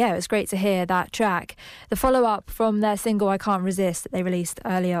yeah, it was great to hear that track. The follow-up from their single I Can't Resist that they released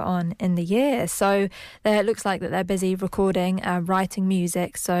earlier on in the year, so it looks like that they're busy recording, writing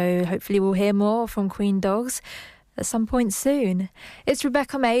music, so hopefully we'll hear more from Queen Dogs at some point soon. It's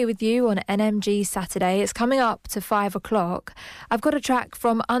Rebecca May with you on NMG Saturday. It's coming up to 5 o'clock. I've got a track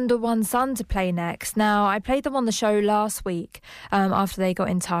from Under One Sun to play next. Now, I played them on the show last week after they got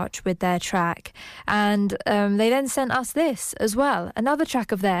in touch with their track. And they then sent us this as well. Another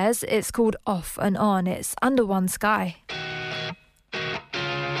track of theirs. It's called Off and On. It's Under One Sky.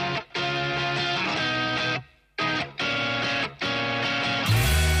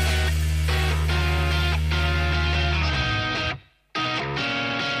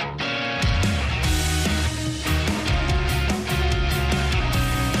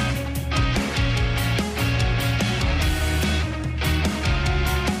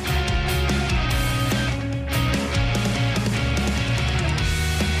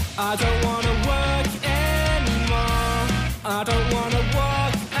 I don't wanna work anymore. I don't wanna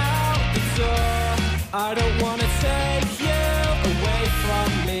walk out the door. I don't wanna take you away from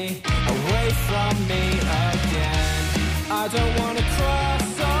me again. I don't wanna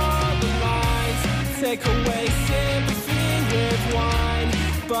cross all the lines, take away sympathy with wine.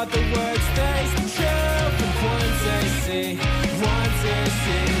 But the words they speak true from one day see, my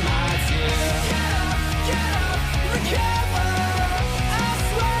dear. Get up, recover.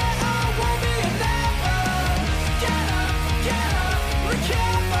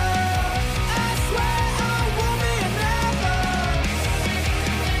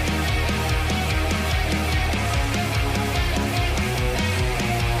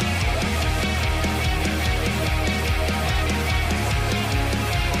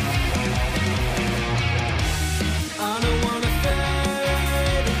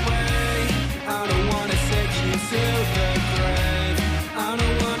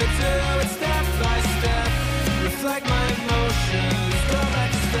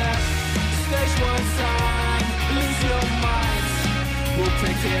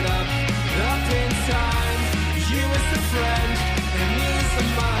 Pick it up in time. You as the friend, and me as the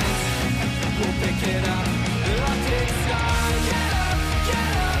mind. We'll pick it up in time. Get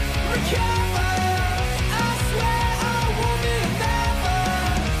up, recover. I swear I won't be never.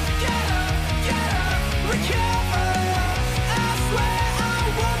 Get up, recover. I swear I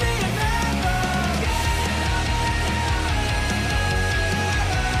won't be never.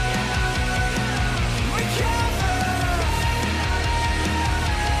 Recover.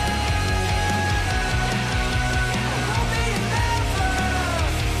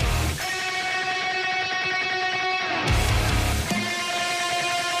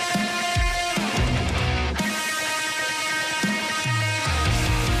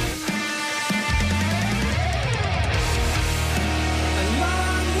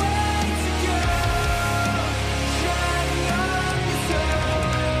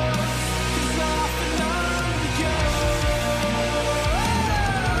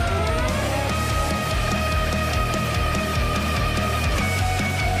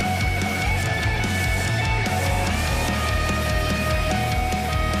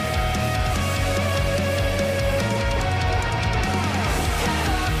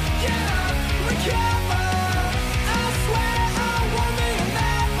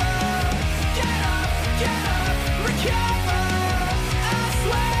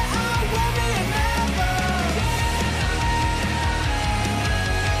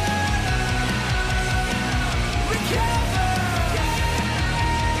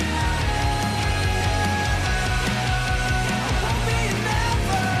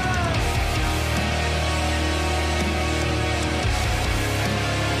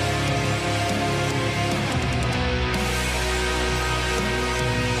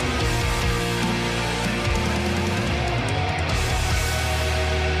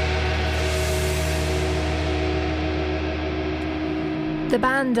 The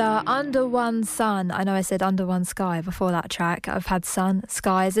band are Under One Sun. I know I said Under One Sky before that track. I've had sun,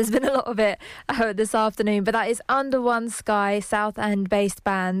 skies. There's been a lot of it this afternoon. But that is Under One Sky, South End-based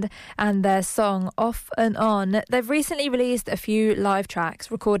band, and their song Off and On. They've recently released a few live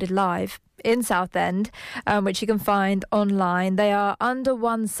tracks recorded live in Southend, which you can find online. They are Under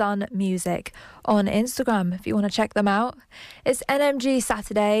One Sun Music on Instagram if you want to check them out. It's NMG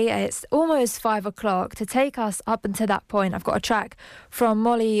Saturday. It's almost 5 o'clock. To take us up until that point, I've got a track from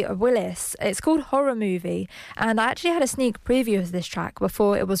Molly Willis. It's called Horror Movie, and I actually had a sneak preview of this track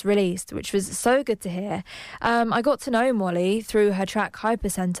before it was released, which was so good to hear. I got to know Molly through her track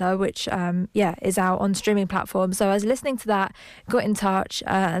Hypercenter, which is out on streaming platforms. So I was listening to that, got in touch,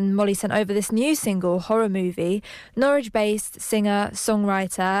 and Molly sent over this new single, Horror Movie. Norwich-based singer,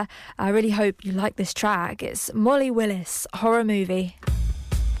 songwriter. I really hope you like this track. It's Molly Willis, Horror Movie.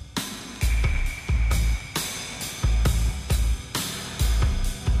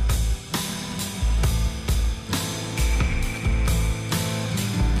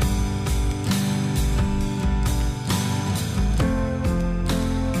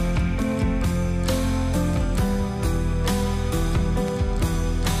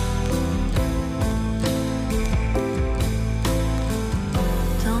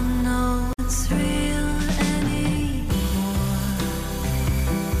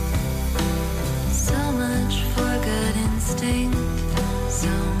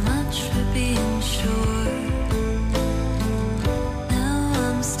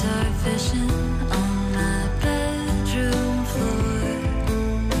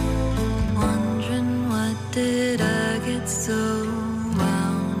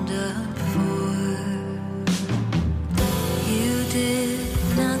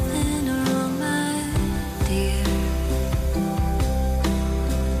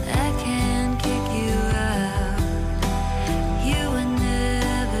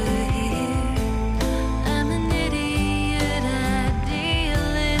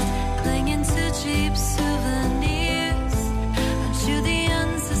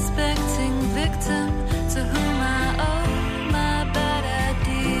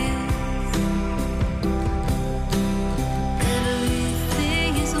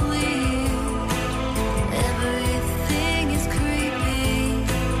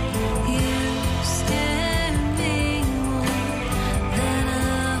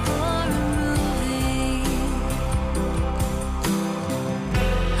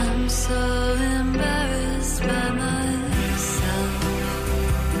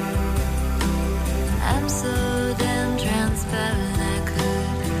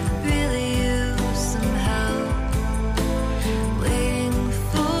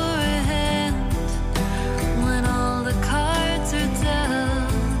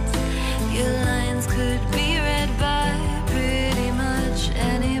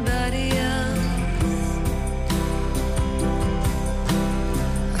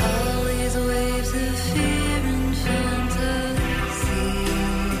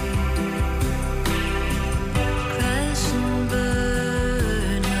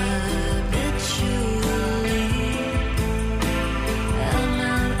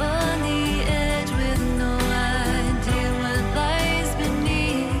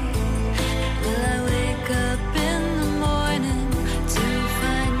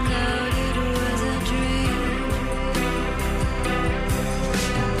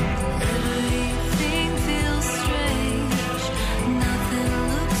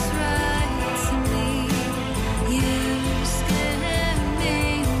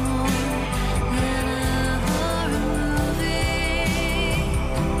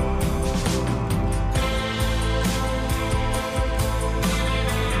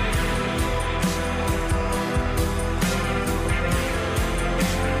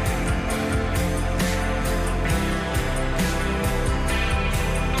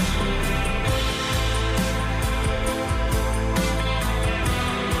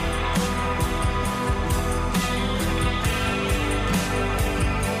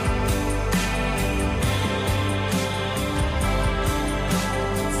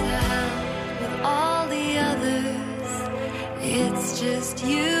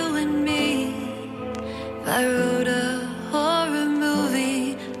 and me. If I wrote a horror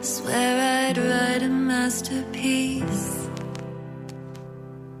movie, I swear I'd write a masterpiece.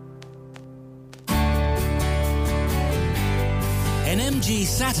 NMG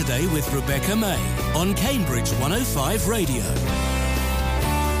Saturday with Rebecca May on Cambridge 105 Radio.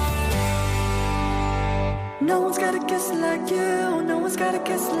 No one's got a kiss like you. No one's got a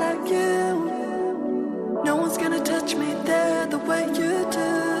kiss like you. No one's gonna touch me there the way you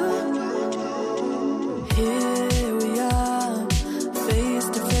do. Here we are, face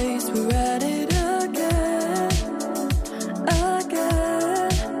to face, we're at it again,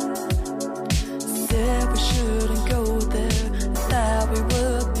 again. Said we shouldn't go there, that we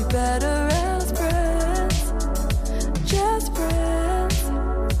would be better as friends, just friends.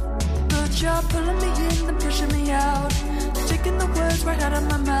 But you're pulling me in and pushing me out, taking the words right out of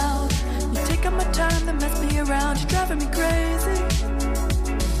my mouth. You're taking my time to mess me around, you're driving me crazy.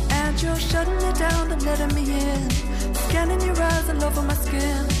 And you're shutting it down and letting me in, scanning your eyes all over my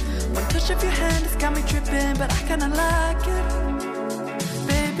skin. One touch of your hand has got me tripping, but I kinda like it.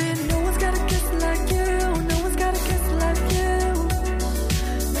 Baby, no one's got a kiss like you. No one's got a kiss like you.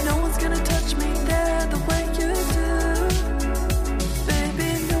 No one's gonna touch me there the way you do. Baby,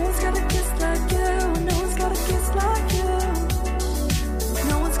 no one's got a kiss like you. No one's got a kiss like you.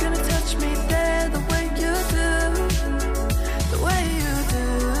 No one's gonna touch me there the way you do. The way you do.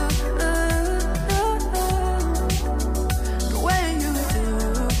 The way you do.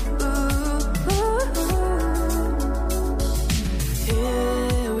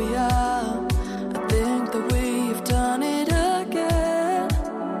 Here we are. I think that we've done it again,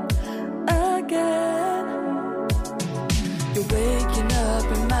 again. You're waking up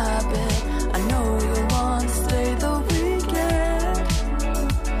in my bed. I know you'll want to stay the weekend,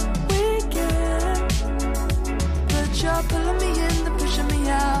 weekend. But you're pulling me in and pushing me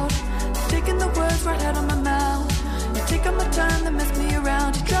out, taking the words right out of my mouth. You're taking my time to mess me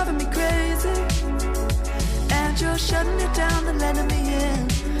around, you're driving me crazy. And you're shutting it down and letting me in,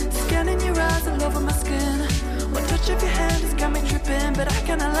 scanning your eyes all over my skin. One touch of your hand has got me tripping, but I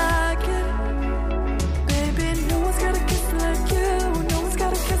kinda like it. Baby, no one's got a kiss like you. No one's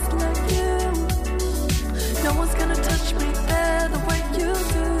got a kiss like you. No one's gonna touch me there the way you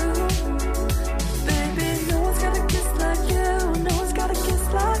do. Baby, no one's got a kiss like you. No one's got a kiss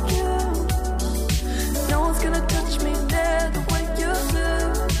like you. No one's gonna touch me there the way you do.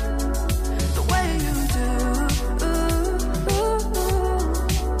 The way you do.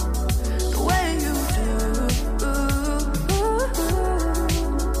 The way you do.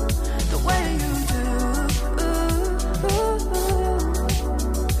 The way you do.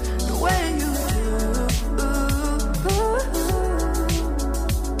 The way you do.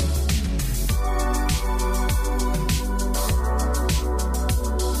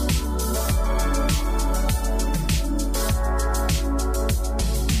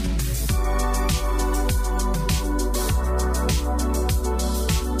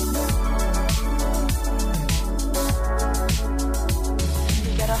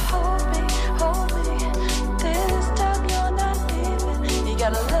 You gotta hold me, this time you're not leaving. You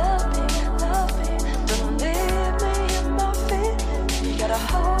gotta love me, don't leave me in my feelings. You gotta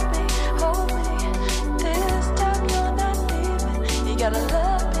hold me, this time you're not leaving. You gotta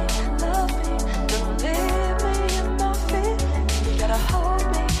love me, don't leave me in my feelings. You gotta hold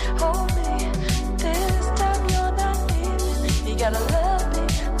me, this time you're not leaving. You gotta love me,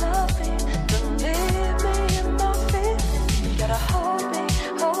 don't leave me in my feelings. You gotta hold me,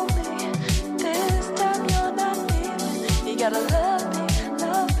 this time you're not leaving. You gotta love me,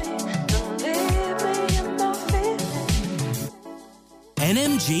 don't leave me in my feelings.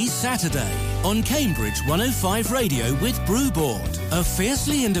 NMG Saturday on Cambridge 105 Radio with Brewboard, a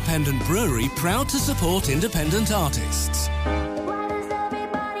fiercely independent brewery proud to support independent artists. Why does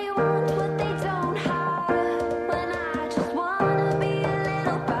everybody want what they don't have? When I just wanna be a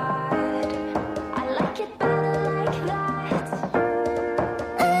little bite. I like it better like that.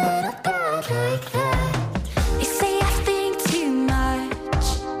 A little bit like that. They say I think too much,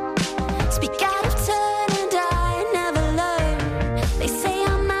 speak out of turn and I never learn. They say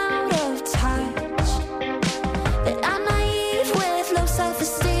I'm out of touch, that I'm naive with low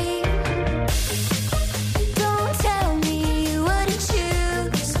self-esteem. Don't tell me you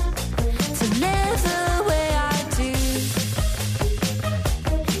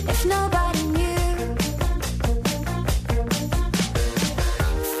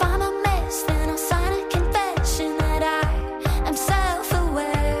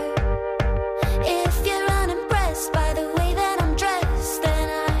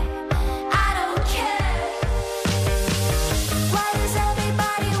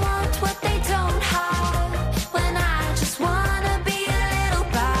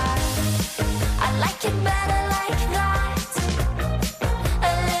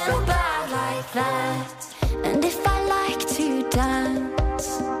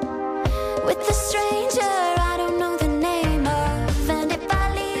with a stranger I don't know the name of. And if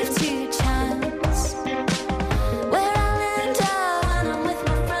I leave to chance, where I'll end up when I'm with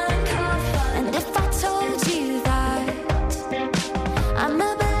my friend Carver. And if I told you that I'm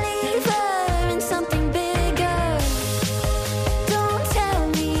a believer in something bigger, don't tell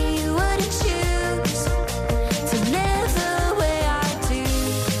me you wouldn't choose to live the way I do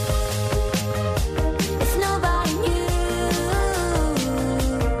if nobody knew.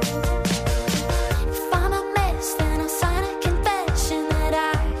 If I'm a mess, then I'll sign a confession that I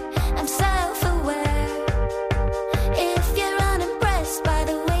am self-aware. If you're unimpressed by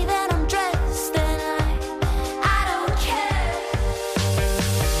the way that I'm dressed, then I don't care.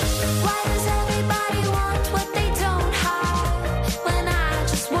 Why does everybody want what they don't have when I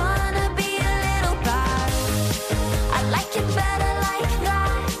just wanna be a little bad? I like it better like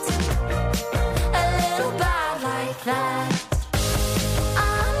that, a little bad like that.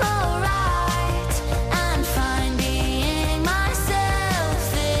 I'm alright and fine being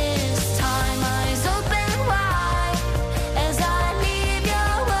myself this time. Eyes open wide as I leave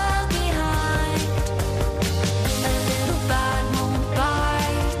your world behind. A little bad won't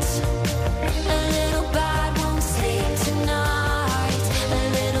bite, a little bad won't sleep tonight. A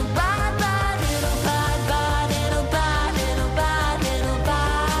little bad, bad, little bad, bad, little bad, little bad, little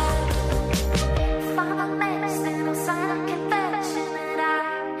bad. If I'm a mess, then I'll sign a confession that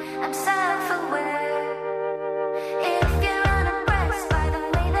I am self-aware. If you're unimpressed by the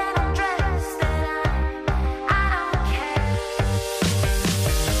way that I'm dressed, then I don't care.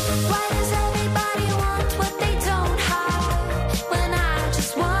 Why does everybody want what they don't have when I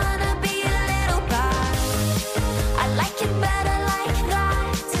just wanna be a little bad? I like it better like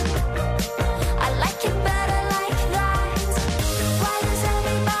that, I like it better like that. Why does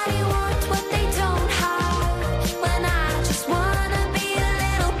everybody want what they don't have when I just wanna be a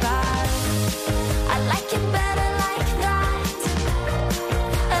little bad? I like it better like that,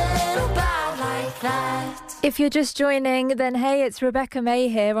 a little bad like that. If you're just joining, then hey, it's Rebecca May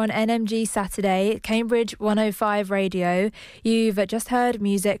here on NMG Saturday, Cambridge 105 Radio. You've just heard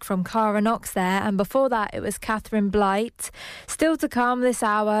music from Cara Knox there, and before that it was Catherine Blight. Still to come this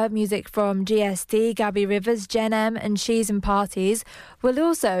hour, music from GSD, Gabby Rivers, Gen M and She's and Parties. We'll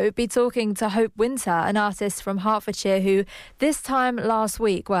also be talking to Hope Winter, an artist from Hertfordshire who this time last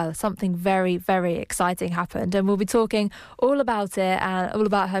week, well, something very, very exciting happened, and we'll be talking all about it and all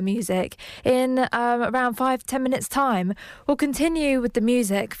about her music in around 5-10 minutes time. We'll continue with the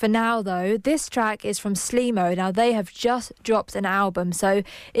music. For now though, this track is from Sleemo. Now they have just dropped an album, so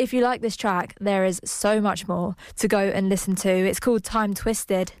if you like this track, there is so much more to go and listen to. It's called Time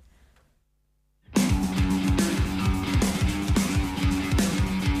Twisted.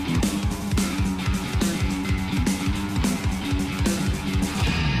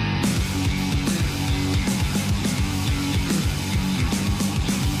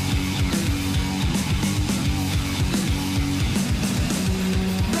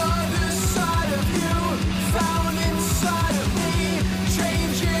 Another side of you found inside of me,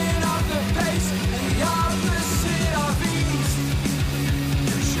 changing of the pace and the opposite of ease.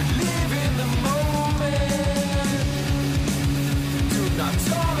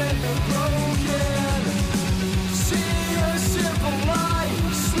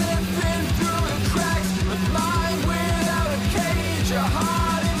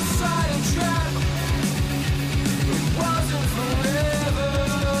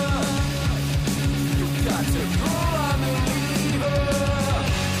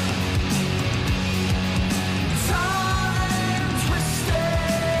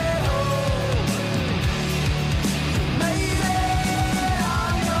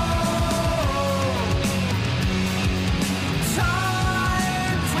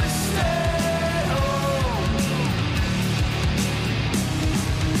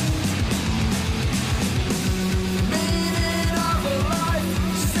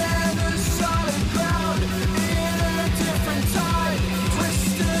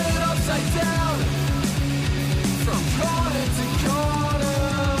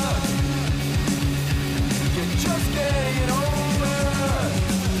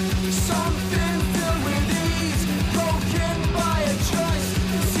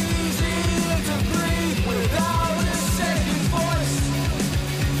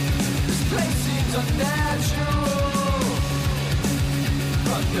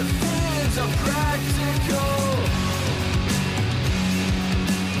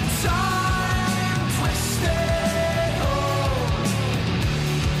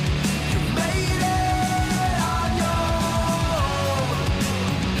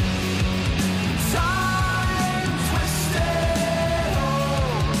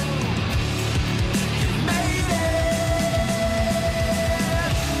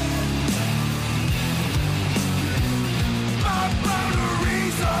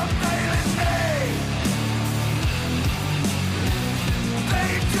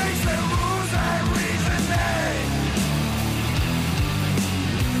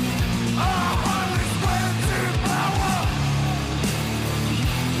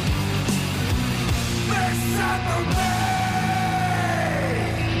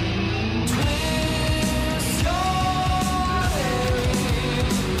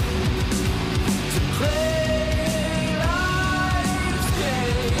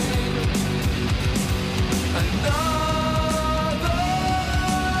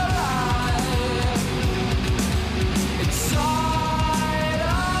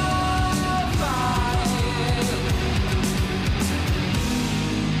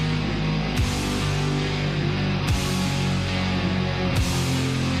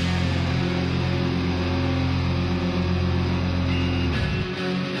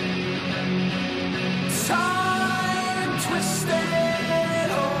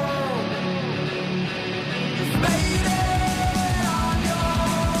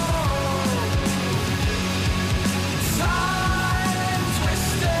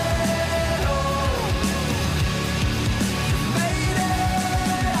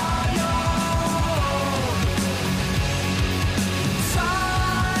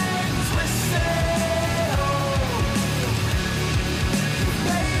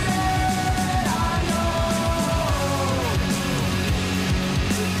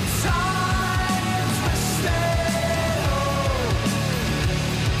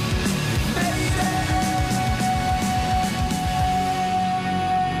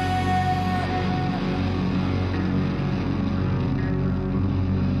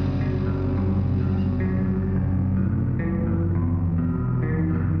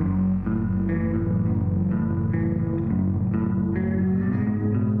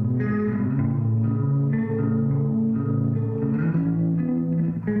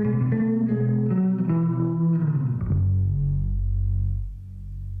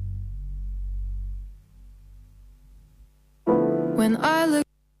 when I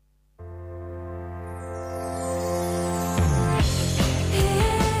look.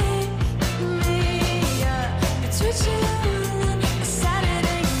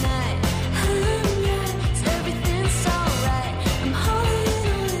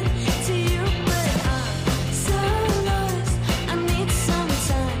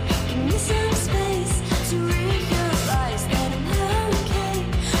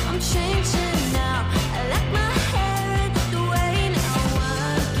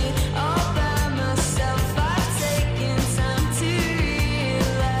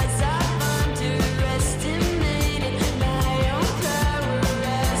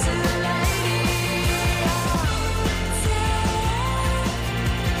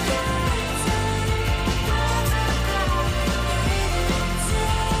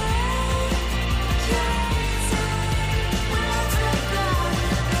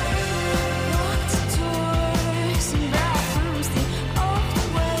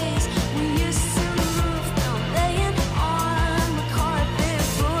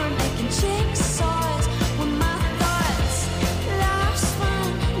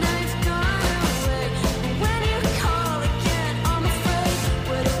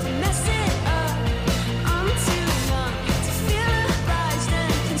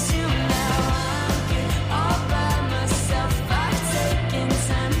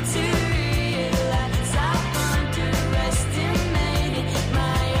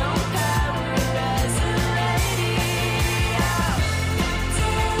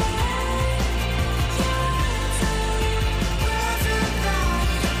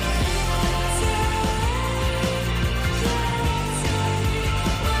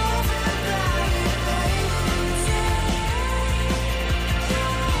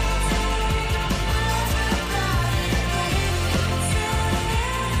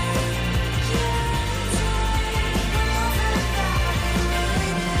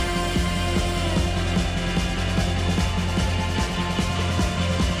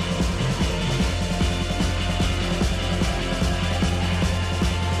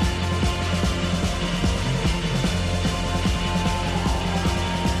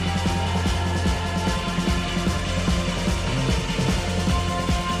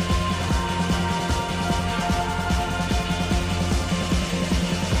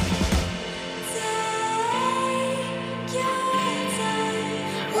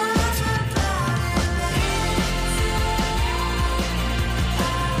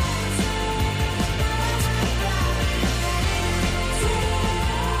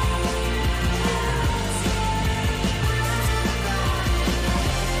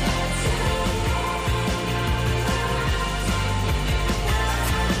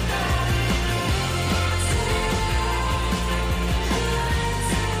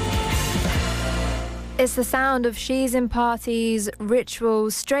 It's the sound of She's in Parties,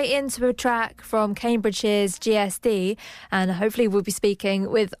 Rituals, straight into a track from Cambridgeshire's GSD, and hopefully we'll be speaking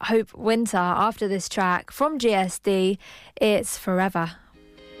with Hope Winter after this track from GSD. It's Forever.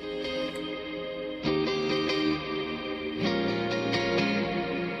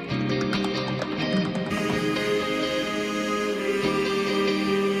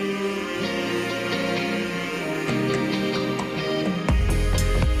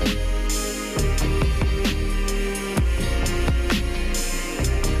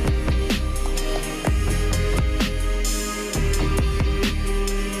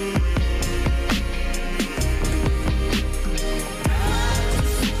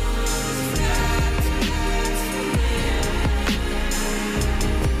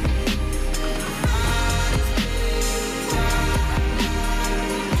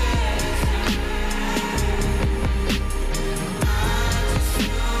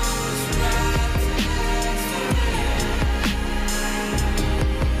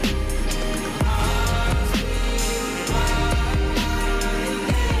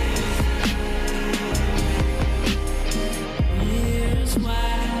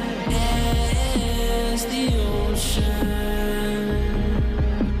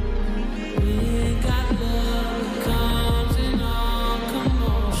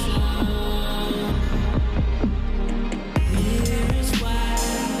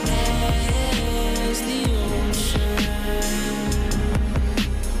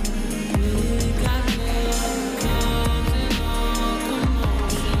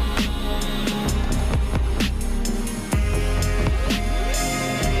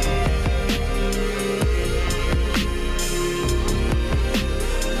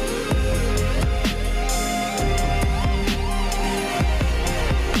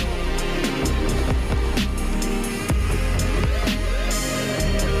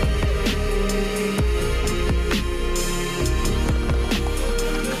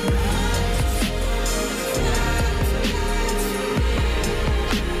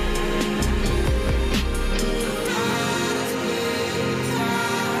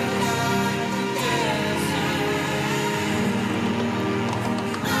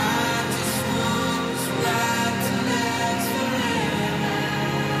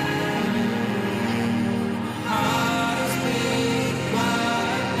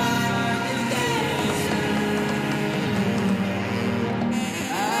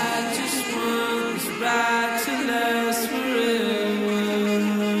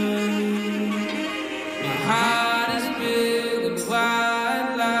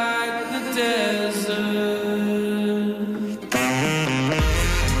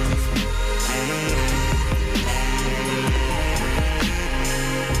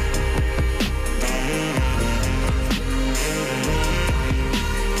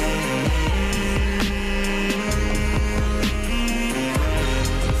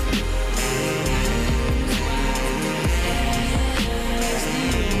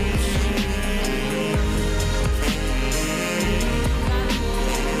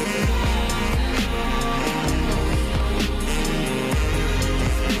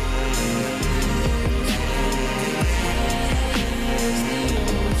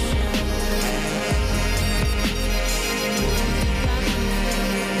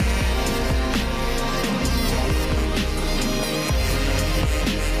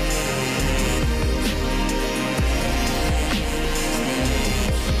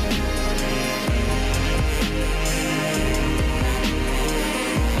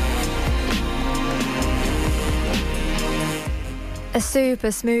 A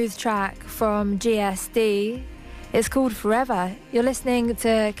super smooth track from GSD. It's called Forever. You're listening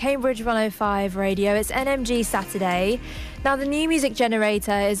to Cambridge 105 Radio. It's NMG Saturday. Now, the New Music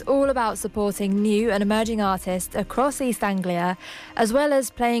Generator is all about supporting new and emerging artists across East Anglia, as well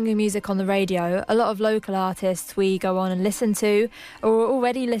as playing new music on the radio. A lot of local artists we go on and listen to, or are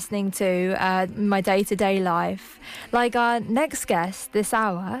already listening to my day-to-day life. Like our next guest this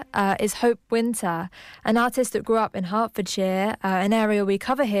hour is Hope Winter, an artist that grew up in Hertfordshire, an area we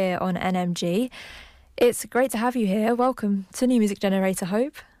cover here on NMG. It's great to have you here. Welcome to New Music Generator,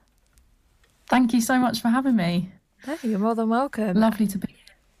 Hope. Thank you so much for having me. No, you're more than welcome. Lovely to be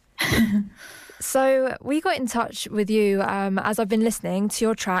here. So we got in touch with you as I've been listening to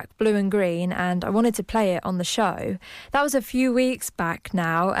your track Blue and Green, and I wanted to play it on the show. That was a few weeks back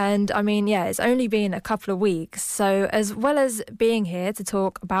now, and I mean, yeah, it's only been a couple of weeks. So as well as being here to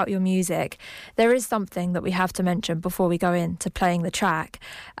talk about your music, there is something that we have to mention before we go into playing the track.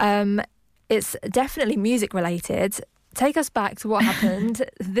 It's definitely music related. Take us back to what happened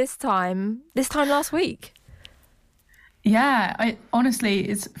this time last week. Yeah, honestly,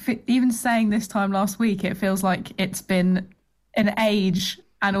 it's even saying this time last week, it feels like it's been an age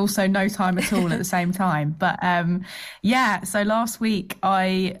and also no time at all at the same time. But yeah, so last week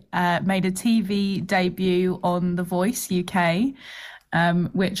I made a TV debut on The Voice UK,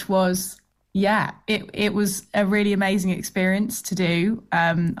 which was, yeah, it was a really amazing experience to do.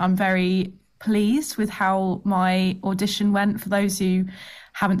 I'm very pleased with how my audition went. For those who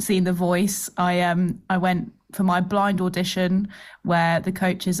haven't seen The Voice, I went for my blind audition where the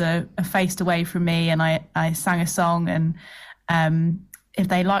coaches are faced away from me, and I sang a song, and if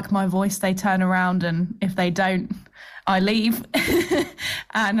they like my voice they turn around, and if they don't I leave.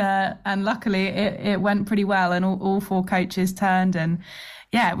 and luckily it went pretty well, and all four coaches turned, and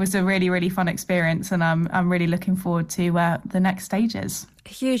yeah, it was a really, really fun experience, and I'm really looking forward to the next stages.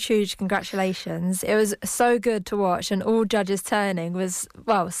 Huge congratulations. It was so good to watch, and all judges turning was,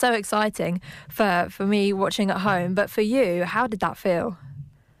 well, so exciting for me watching at home. But for you, how did that feel?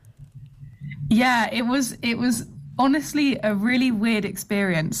 Yeah, it was honestly a really weird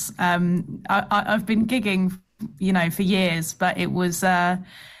experience. I've been gigging, for years, but it was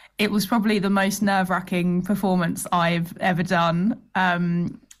probably the most nerve-wracking performance I've ever done.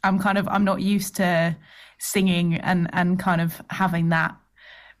 I'm not used to singing and kind of having that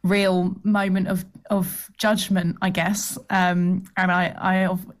real moment of judgment, I guess. And I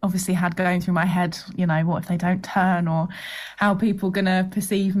obviously had going through my head, what if they don't turn, or how people gonna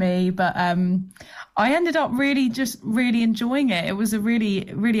perceive me. But I ended up really enjoying it. It was a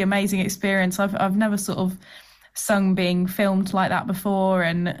really, really amazing experience. I've never sort of sung being filmed like that before,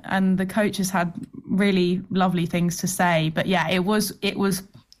 and the coaches had really lovely things to say. But yeah, it was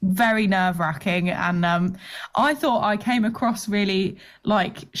very nerve-wracking, and I thought I came across really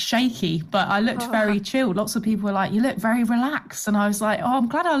shaky, but I looked very chilled. Lots of people were like, you look very relaxed, and I was like, I'm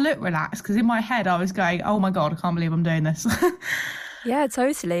glad I look relaxed, because in my head I was going, oh my god, I can't believe I'm doing this. Yeah,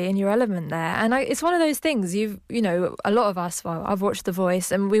 totally, in your element there. And it's one of those things, a lot of us, well, I've watched The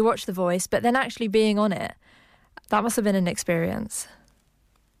Voice, and we watched The Voice, but then actually being on it, that must have been an experience.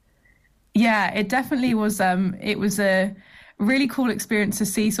 Yeah, it definitely was. It was a really cool experience to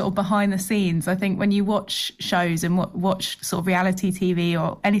see sort of behind the scenes. I think when you watch shows and watch sort of reality TV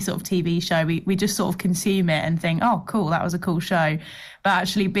or any sort of TV show, we just sort of consume it and think, oh, cool, that was a cool show. But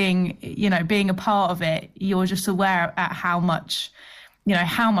actually being a part of it, you're just aware at how much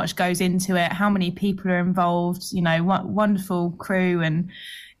goes into it, how many people are involved, wonderful crew. And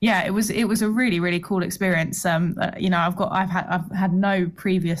yeah, it was a really, really cool experience. I've had no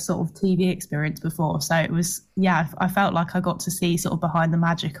previous sort of TV experience before, so it was, yeah, I felt like I got to see sort of behind the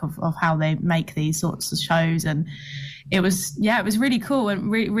magic of how they make these sorts of shows, and it was really cool,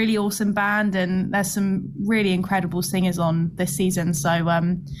 and really awesome band, and there's some really incredible singers on this season. So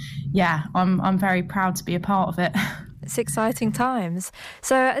yeah, I'm very proud to be a part of it. It's exciting times.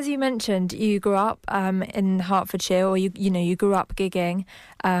 So, as you mentioned, you grew up in Hertfordshire, or you grew up gigging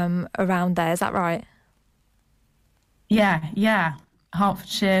around there. Is that right? Yeah.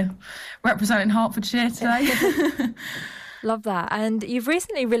 Hertfordshire, representing Hertfordshire today. Love that. And you've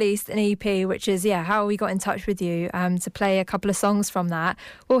recently released an EP, which is, how we got in touch with you to play a couple of songs from that.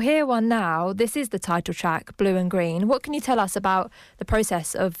 We'll hear one now. This is the title track, Blue and Green. What can you tell us about the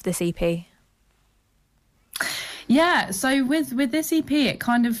process of this EP? Yeah, so with this EP, it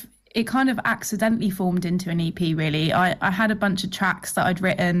kind of accidentally formed into an EP, really. I had a bunch of tracks that I'd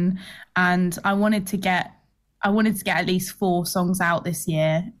written, and I wanted to get at least 4 songs out this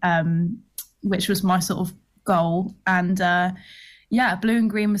year, which was my sort of goal. And Yeah, Blue and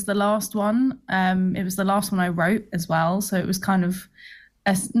Green was the last one. It was the last one I wrote as well, so it was kind of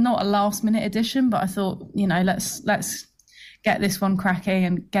not a last minute addition, but I thought, let's get this one cracking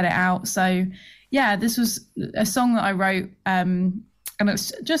and get it out. So yeah, this was a song that I wrote, and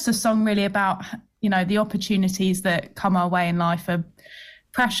it's just a song really about, the opportunities that come our way in life are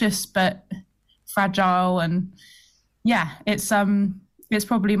precious but fragile. And yeah, it's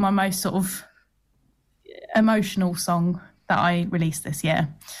probably my most sort of emotional song that I released this year.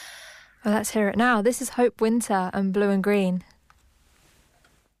 Well, let's hear it now. This is Hope Winter and Blue and Green.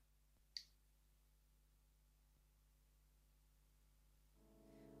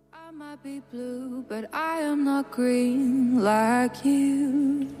 I might be blue, but I am not green like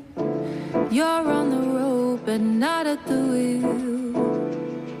you. You're on the road, but not at the wheel.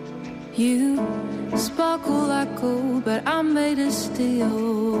 You sparkle like gold, but I'm made of steel.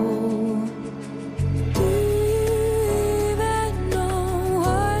 Do you even know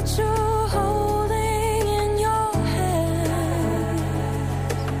what you're holding in your hand?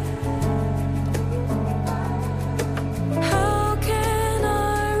 How can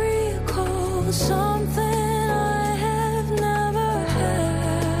I recall something I have never had?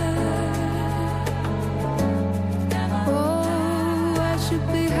 Oh, I should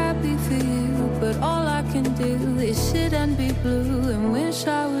be happy for you, but all I can do is sit and be blue and wish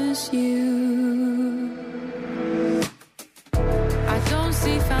I was you. I don't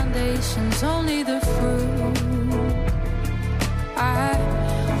see foundations, only the fruit. I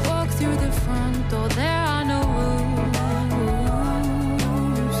walk through the front door, there are no rules.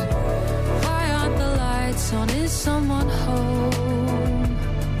 Why aren't the lights on? Is someone home?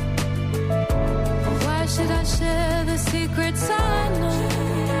 Why should I share the secrets I know?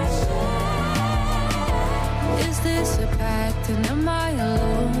 Is this a pact and am I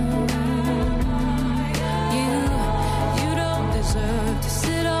alone? You don't deserve to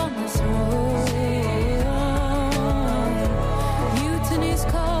sit on the throne. Mutiny's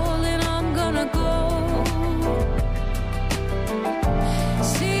calling, I'm gonna go.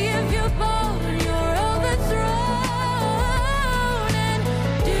 See if you're born, you're overthrown. And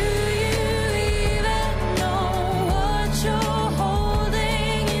do you even know what you're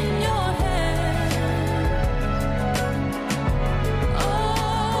holding in your hand?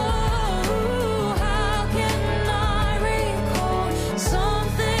 Oh, how can I recall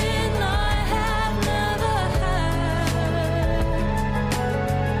something I have never had?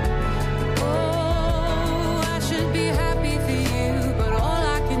 Oh, I should be happy for you, but all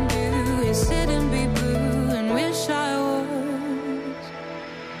I can do is sit and be blue and wish I was.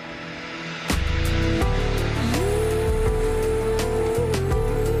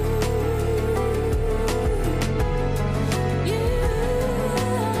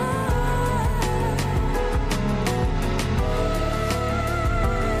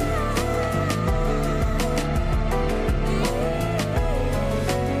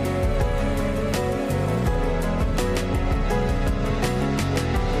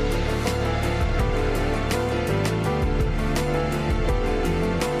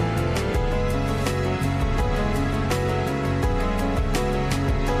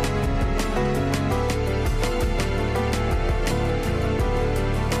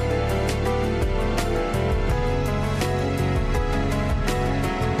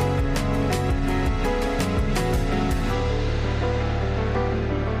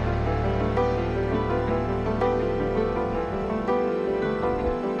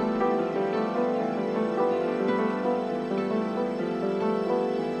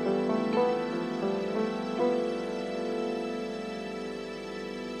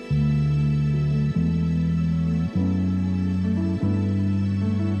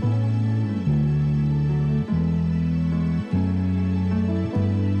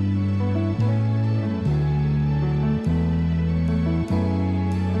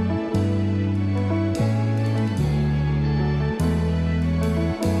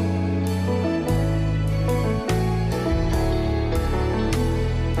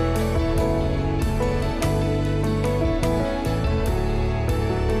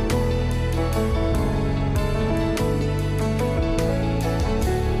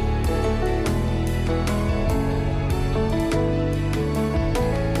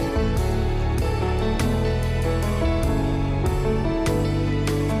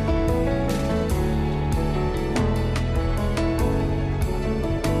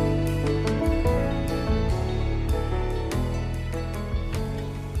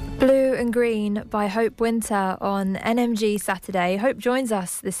 Blue and Green by Hope Winter on NMG Saturday. Hope joins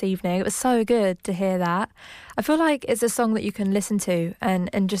us this evening. It was so good to hear that. I feel like it's a song that you can listen to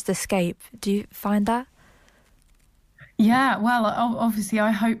and just escape. Do you find that? Yeah, well, obviously,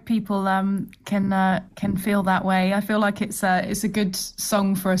 I hope people can feel that way. I feel like it's a good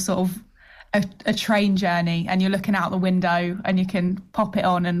song for a sort of a train journey, and you're looking out the window and you can pop it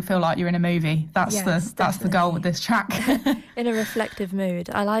on and feel like you're in a movie. That's the goal with this track. In a reflective mood.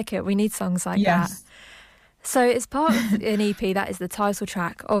 I like it. We need songs like that. So it's part of an EP that is the title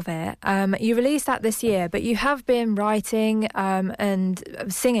track of it. You released that this year, but you have been writing and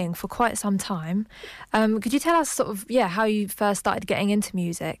singing for quite some time. Could you tell us sort of, how you first started getting into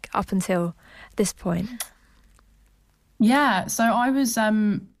music up until this point? Yeah, so I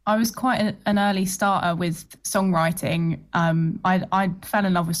was quite an early starter with songwriting. I fell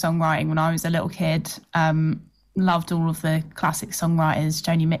in love with songwriting when I was a little kid. Loved all of the classic songwriters,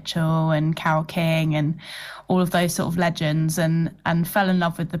 Joni Mitchell and Carole King and all of those sort of legends, and fell in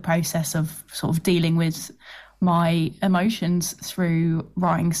love with the process of sort of dealing with my emotions through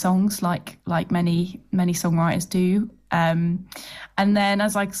writing songs like many songwriters do. And then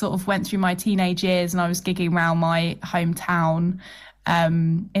as I sort of went through my teenage years and I was gigging around my hometown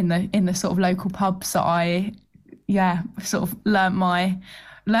in the sort of local pubs that I sort of learnt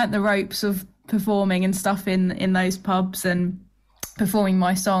the ropes of performing and stuff in those pubs and performing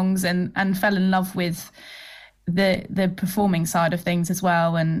my songs, and fell in love with the performing side of things as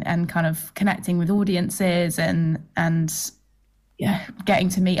well, and kind of connecting with audiences and getting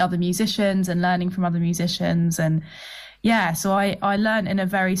to meet other musicians and learning from other musicians. And so I learned in a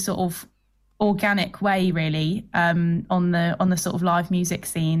very sort of organic way really on the sort of live music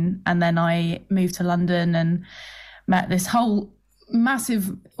scene. And then I moved to London and met this whole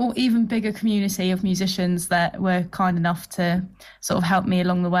massive or even bigger community of musicians that were kind enough to sort of help me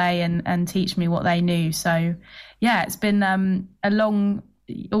along the way and teach me what they knew. So it's been a long,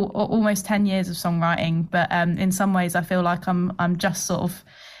 almost 10 years of songwriting, but in some ways I feel like I'm just sort of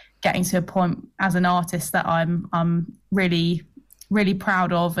getting to a point as an artist that I'm really, really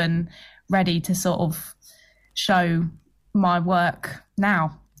proud of and ready to sort of show my work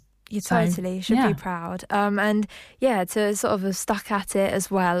now. You totally should be proud. And to sort of have stuck at it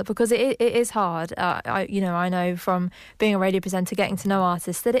as well, because it is hard. I know from being a radio presenter, getting to know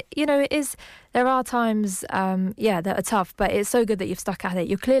artists, that there are times, that are tough, but it's so good that you've stuck at it.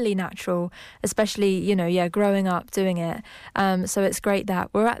 You're clearly natural, especially, growing up doing it. So it's great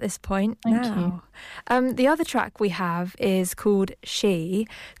that we're at this point now. Thank you. The other track we have is called She.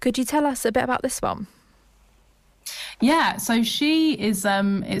 Could you tell us a bit about this one? Yeah, so She is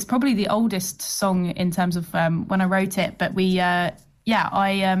it's probably the oldest song in terms of when I wrote it, but I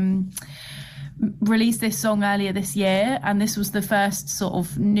released this song earlier this year, and this was the first sort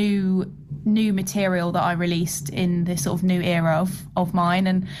of new material that I released in this sort of new era of mine.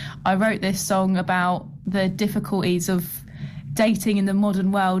 And I wrote this song about the difficulties of dating in the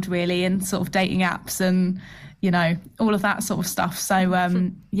modern world really, and sort of dating apps and all of that sort of stuff.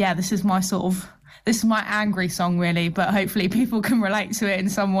 So this is my angry song, really, but hopefully people can relate to it in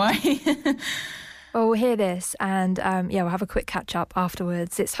some way. Well, we'll hear this and, we'll have a quick catch-up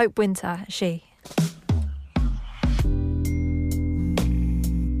afterwards. It's Hope Winter, She.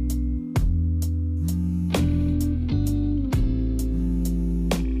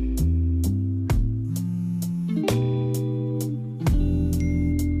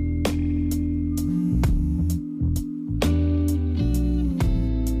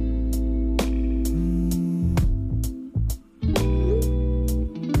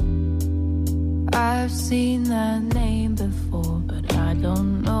 I've seen that name before, but I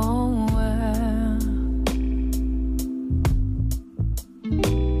don't know where.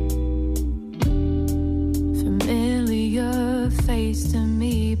 Familiar face to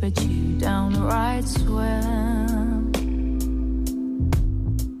me, but you downright swear.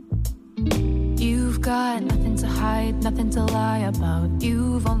 You've got nothing to hide, nothing to lie about.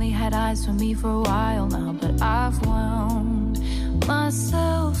 You've only had eyes for me for a while now, but I've wound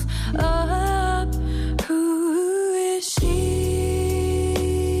myself up. Who is she?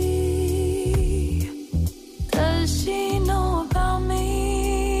 Does she know about me?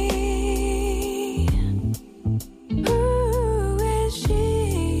 Who is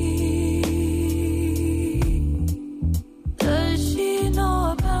she? Does she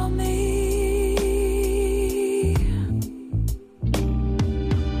know about me?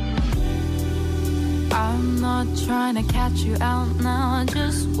 I'm not trying to catch you out now, I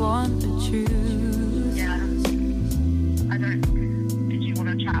just want the truth.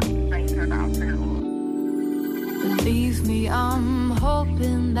 Believe me, I'm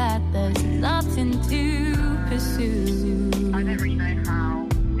hoping that there's nothing to pursue. I don't really know how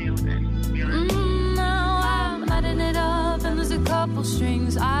to deal with it, to be honest. Now I'm adding it up and there's a couple couple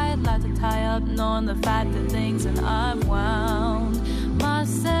strings I'd like to tie up, knowing the fact that things and I've wound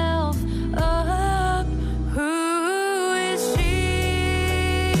myself up. Who is she?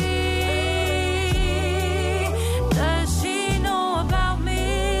 Does she know about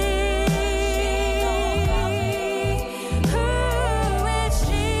me? Who is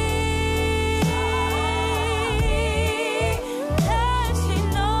she? Does she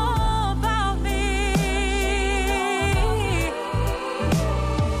know about me?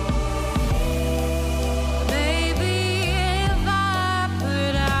 Maybe if I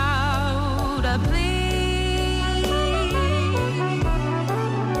put out a plea,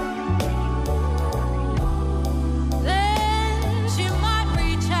 then she might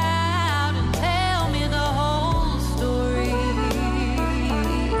reach out and tell me the whole story.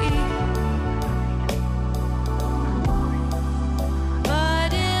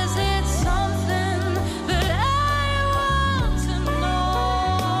 But is it something that I want to know?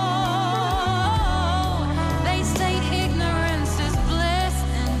 They say ignorance is bliss,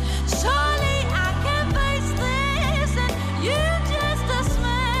 and surely I can face this. And you just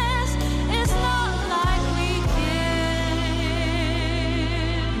dismiss. It's not like we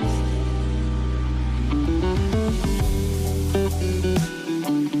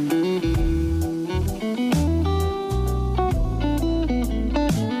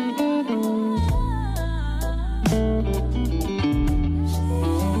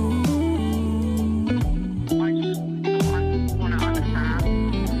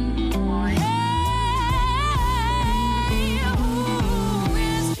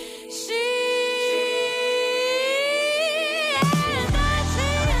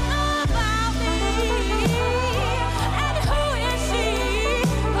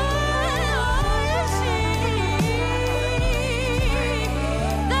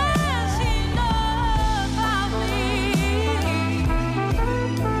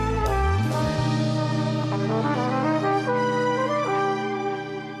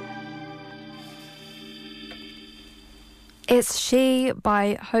It's She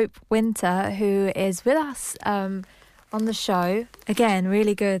by Hope Winter, who is with us on the show. Again,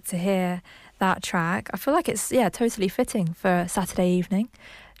 really good to hear that track. I feel like it's, totally fitting for a Saturday evening,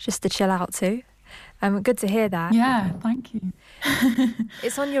 just to chill out to. Good to hear that. Yeah, thank you.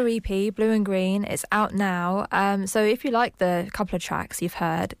 It's on your EP, Blue and Green. It's out now. So if you like the couple of tracks you've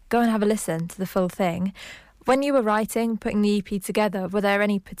heard, go and have a listen to the full thing. When you were writing, putting the EP together, were there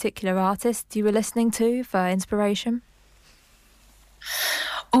any particular artists you were listening to for inspiration?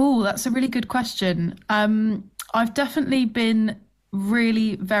 Oh, that's a really good question. I've definitely been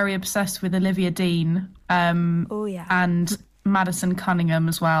really very obsessed with Olivia Dean and Madison Cunningham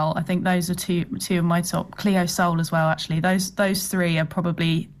as well. I think those are two of my top. Cleo Soul as well, actually. Those three are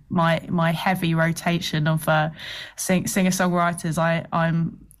probably my heavy rotation of singer-songwriters.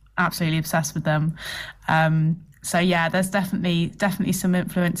 I'm absolutely obsessed with them. So yeah, there's definitely some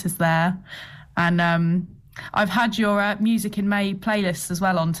influences there. And I've had your Music in May playlist as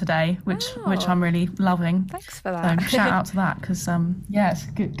well on today, which I'm really loving. Thanks for that. So shout out to that, because it's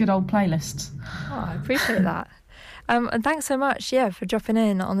a good old playlist. Oh, I appreciate that. And thanks so much, for dropping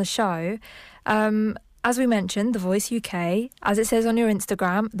in on the show. As we mentioned, The Voice UK, as it says on your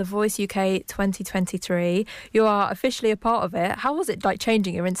Instagram, The Voice UK 2023, you are officially a part of it. How was it like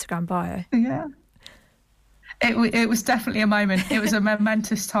changing your Instagram bio? Yeah. It was definitely a moment. It was a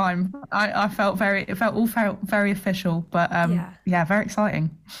momentous time. It felt very official, but very exciting.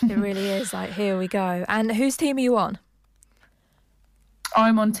 It really is. Like, here we go. And whose team are you on?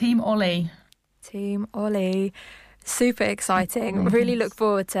 I'm on Team Ollie. Team Ollie. Super exciting. Really look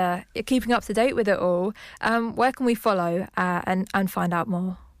forward to keeping up to date with it all. Where can we follow and find out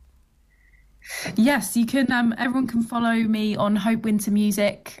more? Yes, you can. Everyone can follow me on Hope Winter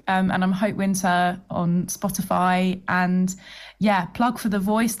Music, and I'm Hope Winter on Spotify. And plug for The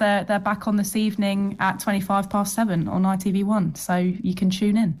Voice. They're back on this evening at 7:25 on ITV1, so you can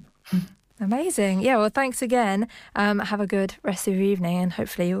tune in. Amazing. Yeah. Well, thanks again. Have a good rest of your evening, and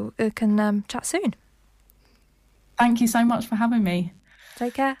hopefully you can chat soon. Thank you so much for having me.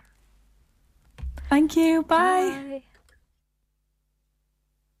 Take care. Thank you. Bye. Bye.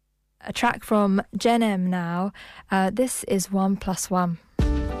 A track from Gen M now. This is 1+1.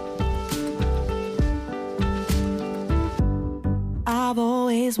 I've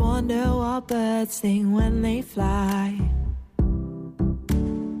always wondered what birds think when they fly.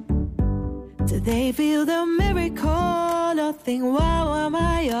 Do they feel the miracle or think, wow, am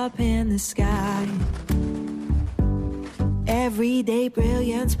I up in the sky? Everyday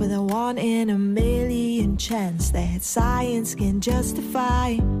brilliance with a 1 in a million chance that science can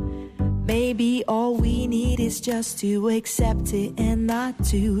justify. Maybe all we need is just to accept it and not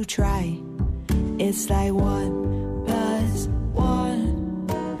to try. It's like 1 plus 1,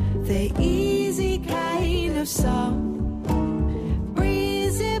 the easy kind of song.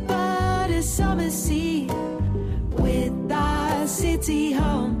 Breezy but a summer sea with our city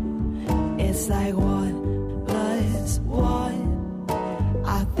hum. It's like 1 plus 1.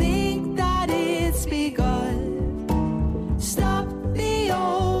 I think that it's begun. Stop the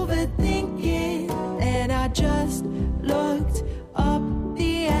overthinking, and I just looked up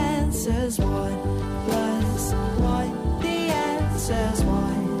the answers. 1 plus 1, the answers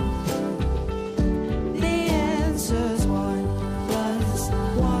 1. The answers 1 plus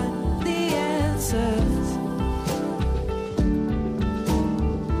 1, the answers.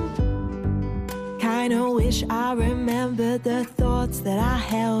 Kinda wish I remembered the thoughts that I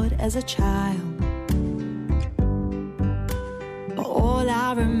held as a child. But all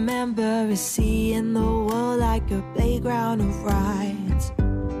I remember is seeing the world like a playground of rides.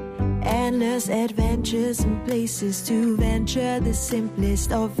 Endless adventures and places to venture, the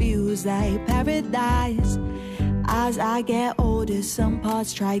simplest of views like paradise. As I get older, some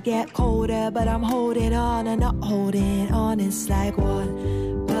parts try get colder, but I'm holding on and not holding on. It's like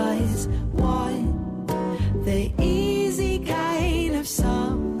 1 plus 1, the easy kind of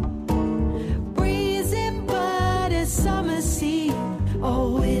song. Breezy but a summer sea,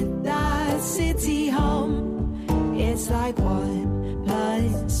 oh, with that city hum. It's like 1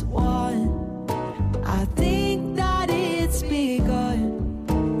 plus 1. I think that it's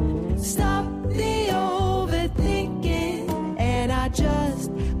begun. Stop the overthinking, and I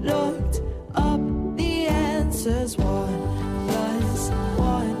just looked up the answers. 1 plus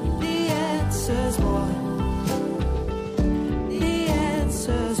 1, the answers 1. The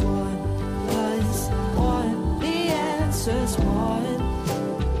answers 1 plus 1, the answers 1.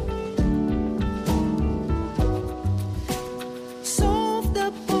 Solve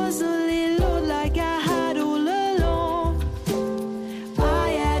the puzzle, it looked like I had all along.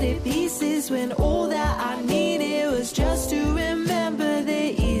 I added pieces when all that I needed was just to remember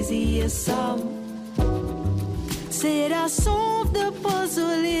the easiest sum. Said I solved the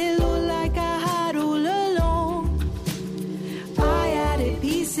puzzle, it looked like I had all along. I added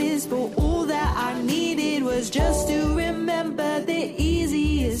pieces, but all that I needed was just to remember the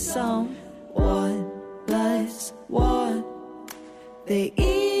easiest sum. 1 plus 1, the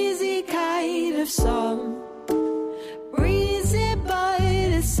easy kind of song. Breezy but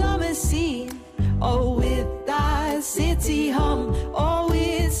a summer scene, oh, with that city hum. Oh,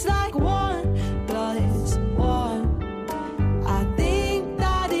 it's like 1 plus 1. I think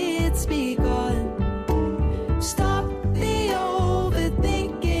that it's begun. Stop the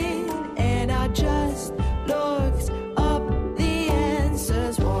overthinking, and I just looked up the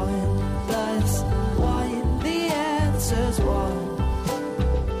answers. 1 plus 1, the answers 1.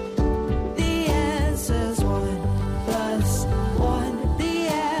 The answers 1 plus 1, the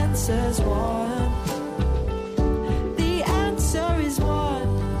answers 1. The answer is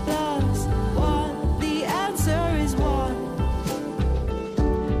 1 plus 1, the answer is 1.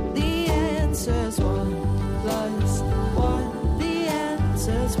 The answer's 1 plus 1, the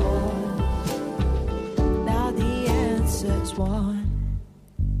answer's 1. Now the answer's 1.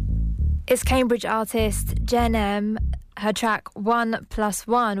 It's Cambridge artist Jen M. Her track 1 plus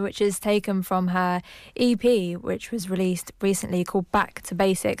 1, which is taken from her EP, which was released recently, called Back to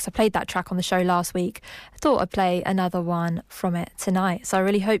Basics. I played that track on the show last week. I thought I'd play another one from it tonight. So I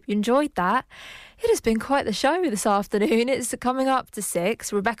really hope you enjoyed that. It has been quite the show this afternoon. It's coming up to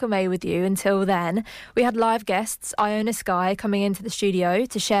 6. Rebecca May with you until then. We had live guests, Iona Sky, coming into the studio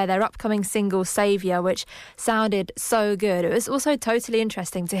to share their upcoming single, Saviour, which sounded so good. It was also totally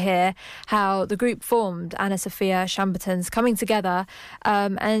interesting to hear how the group formed, Anna Sophia Chamberton's coming together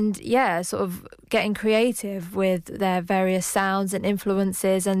and, yeah, sort of getting creative with their various sounds and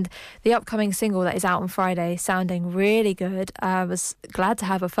influences, and the upcoming single that is out on Friday sounding really good. I was glad to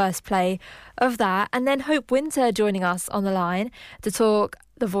have a first play of that. And then Hope Winter joining us on the line to talk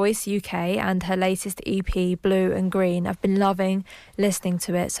The Voice UK and her latest EP, Blue and Green. I've been loving listening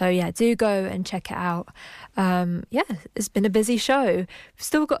to it, so yeah, do go and check it out. Yeah, it's been a busy show. We've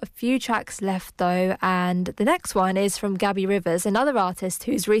still got a few tracks left though, and the next one is from Gabby Rivers, another artist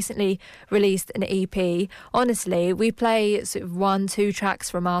who's recently released an EP. Honestly, we play sort of 1-2 tracks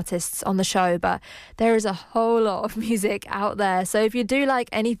from artists on the show, but there is a whole lot of music out there. So if you do like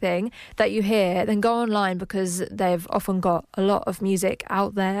anything that you hear, then go online, because they've often got a lot of music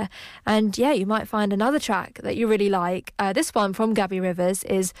out there. And yeah, you might find another track that you really like. This one from Gabby Rivers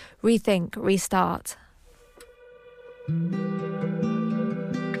is Rethink, Restart.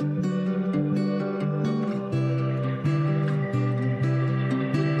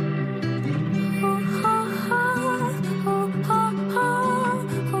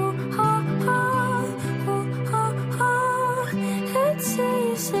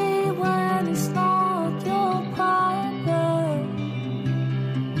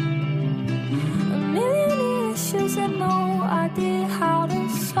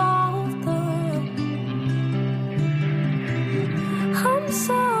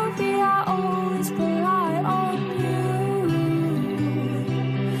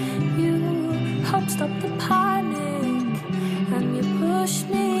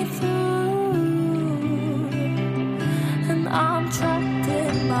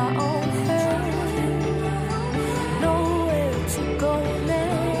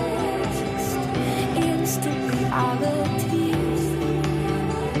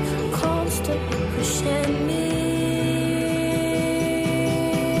 constantly pushing me.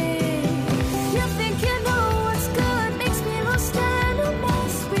 You think you know what's good, makes me lost and a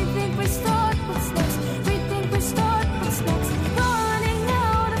mess. We think we start, what's next? We think we start, what's next? Running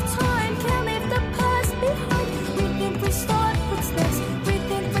out of time, can't leave the past behind. We think we start, what's next? We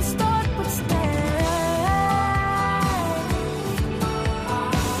think we start, what's next?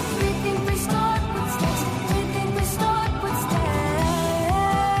 We think we start, what's next? We think we start, what's next?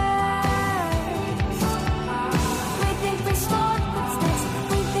 We think we start, what's next?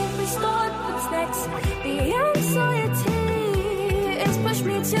 We think we start, what's next? The anxiety has pushed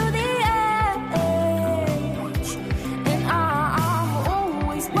me to the edge, and I'm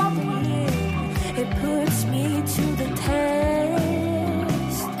always worrying. It puts me to the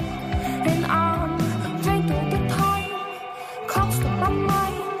test, and I'm drained all the time, constant my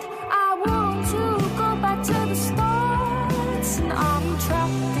mind. I want to go back to the start, and I'm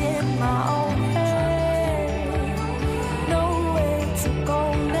trapped in my own head. Nowhere to go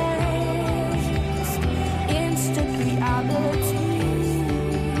next. Instant reality,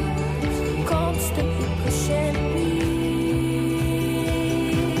 constantly pushing me.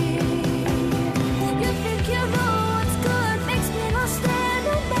 You think you know what's good, makes me lost and a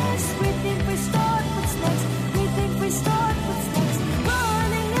mess. We think we start, what's next? We think we start, what's next?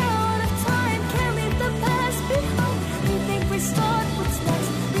 Running out of time, can't leave the past behind. We think we start, what's next?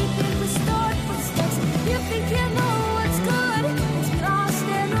 We think we start, what's next? You think you know what's good, makes me lost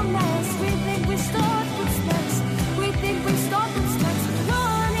and a mess. We think we start, what's next? We think we start, what's next?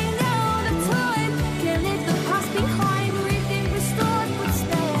 Running out of time, can't leave the past behind. We think we start, what's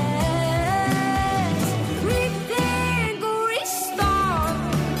next? We think we start,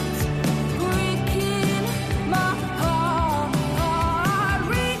 breaking my heart.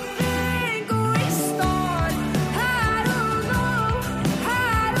 We think we start, I don't know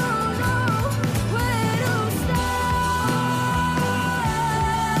where to start. Where to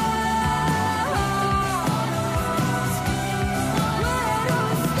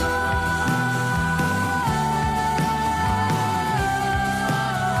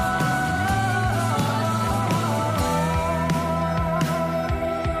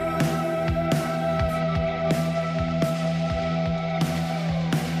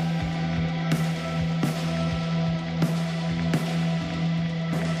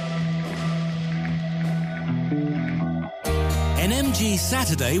NMG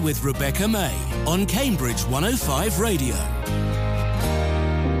Saturday with Rebecca May on Cambridge 105 Radio.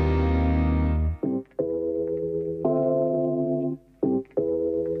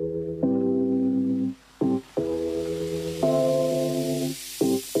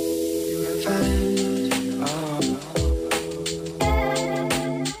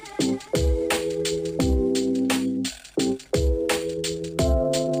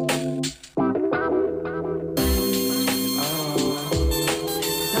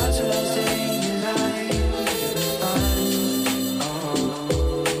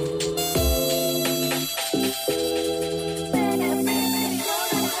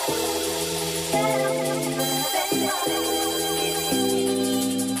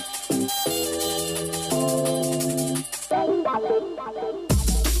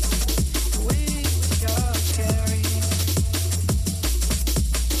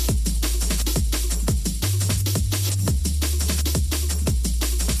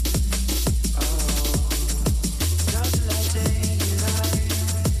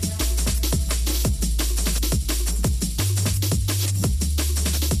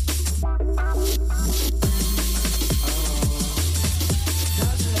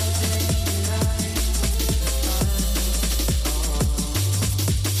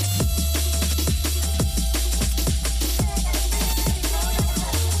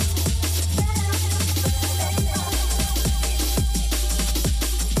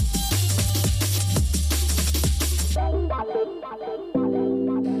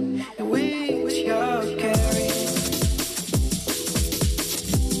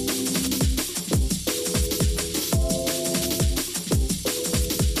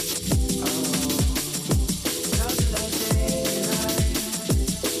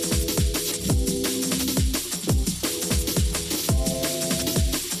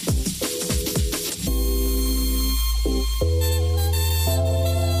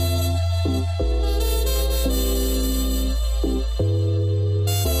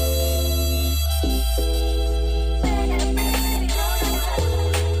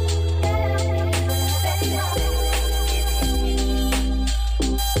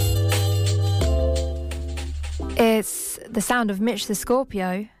 It's the sound of Mitch the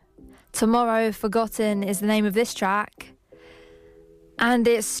Scorpio. Tomorrow Forgotten is the name of this track. And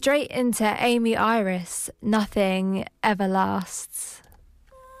it's straight into Amy Iris, Nothing Ever Lasts.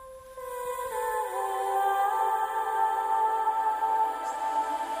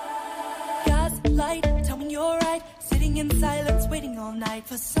 Gaslight, tell me you're right. Sitting in silence, waiting all night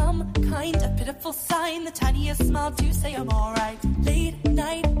for some kind of pitiful sign. The tiniest smile to say I'm alright. Late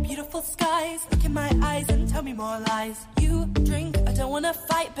night, beautiful skies. Look in my eyes and tell me more lies. You drink, I don't wanna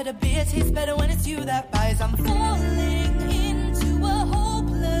fight, but a beer tastes better when it's you that buys. I'm falling into a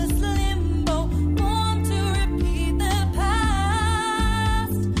hopeless limbo, born to repeat the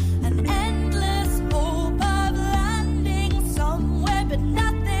past. An endless hope of landing somewhere, but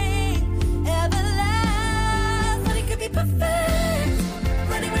nothing ever lasts. But it could be perfect,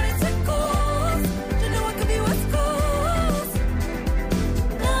 running when it's a course. Don't know what could be what's close.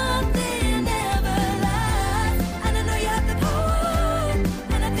 Nothing ever lasts, and I know you have the power,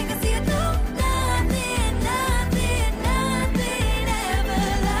 and I think I see it now. Nothing, nothing, nothing ever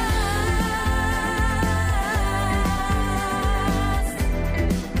lasts.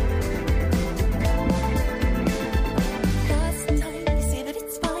 Last time you say that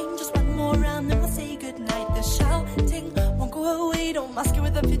it's fine, just one more round, then we'll say goodnight. The shouting won't go away. Don't mask it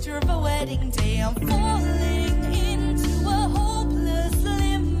with a picture of a wedding day. I'm falling into a hopeless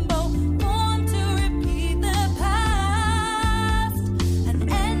limbo, born to repeat the past. An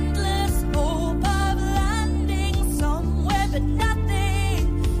endless hope of landing somewhere, but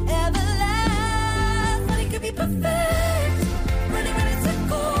nothing ever lasts. But it could be perfect, running when it's a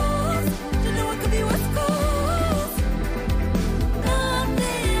course. Don't know what could be what's close.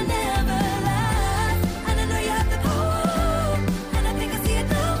 Nothing ever lasts, and I know you have the power, and I think I see it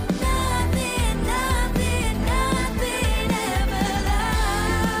now. Nothing, nothing, nothing ever lasts.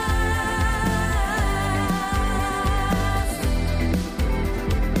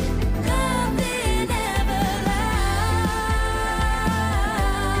 Nothing ever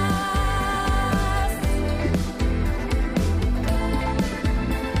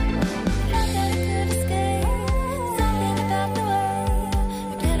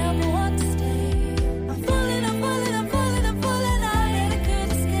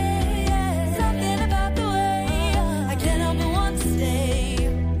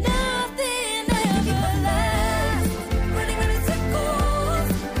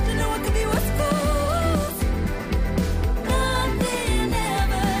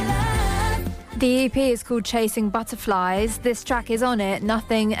The EP is called Chasing Butterflies. This track is on it,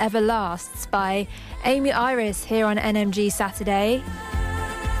 Nothing Ever Lasts, by Amy Iris here on NMG Saturday.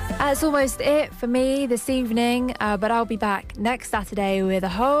 That's almost it for me this evening, but I'll be back next Saturday with a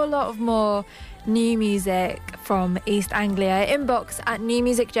whole lot of more new music from East Anglia. Inbox at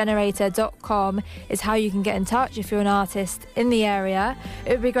newmusicgenerator.com is how you can get in touch if you're an artist in the area.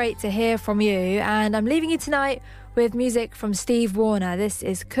 It would be great to hear from you, and I'm leaving you tonight with music from Steve Warner. This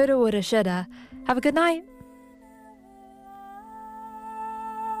is Coulda, Woulda, Shoulda. Have a good night.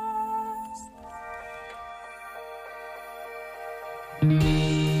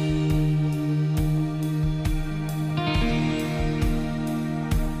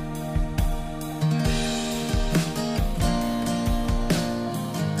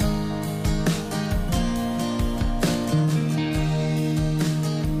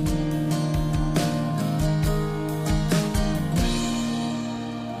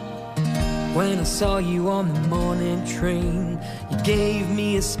 When I saw you on the morning train, you gave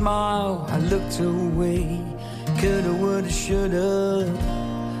me a smile, I looked away. Coulda, woulda, shoulda,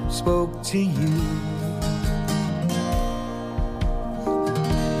 spoke to you.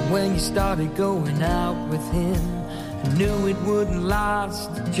 When you started going out with him, I knew it wouldn't last,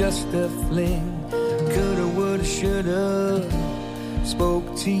 just a fling. Coulda, woulda, shoulda,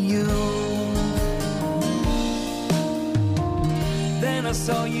 spoke to you. Then I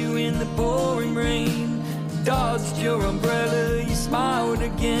saw you in the pouring rain, dodged your umbrella, you smiled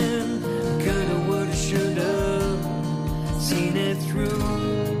again. Coulda, woulda, shoulda, seen it through.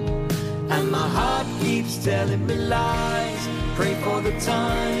 And my heart keeps telling me lies. Pray for the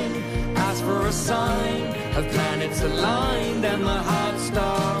time, ask for a sign of planets aligned, and my heart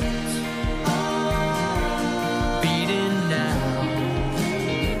stops beating now.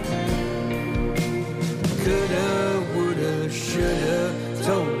 Coulda, woulda, shoulda,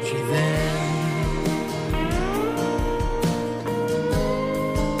 told you then.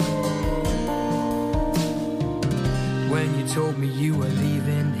 When you told me you were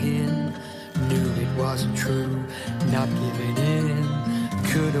leaving him, knew it wasn't true, not giving in.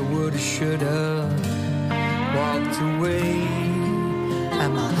 Coulda, woulda, shoulda, walked away.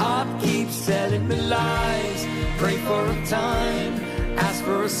 And my heart keeps telling me lies. Pray for a time, ask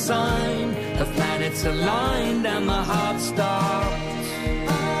for a sign of planets aligned, and my heart stops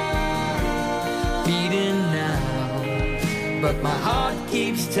but my heart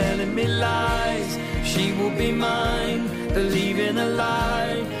keeps telling me lies. She will be mine, believe in a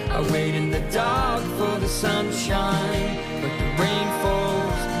lie. I wait in the dark for the sunshine.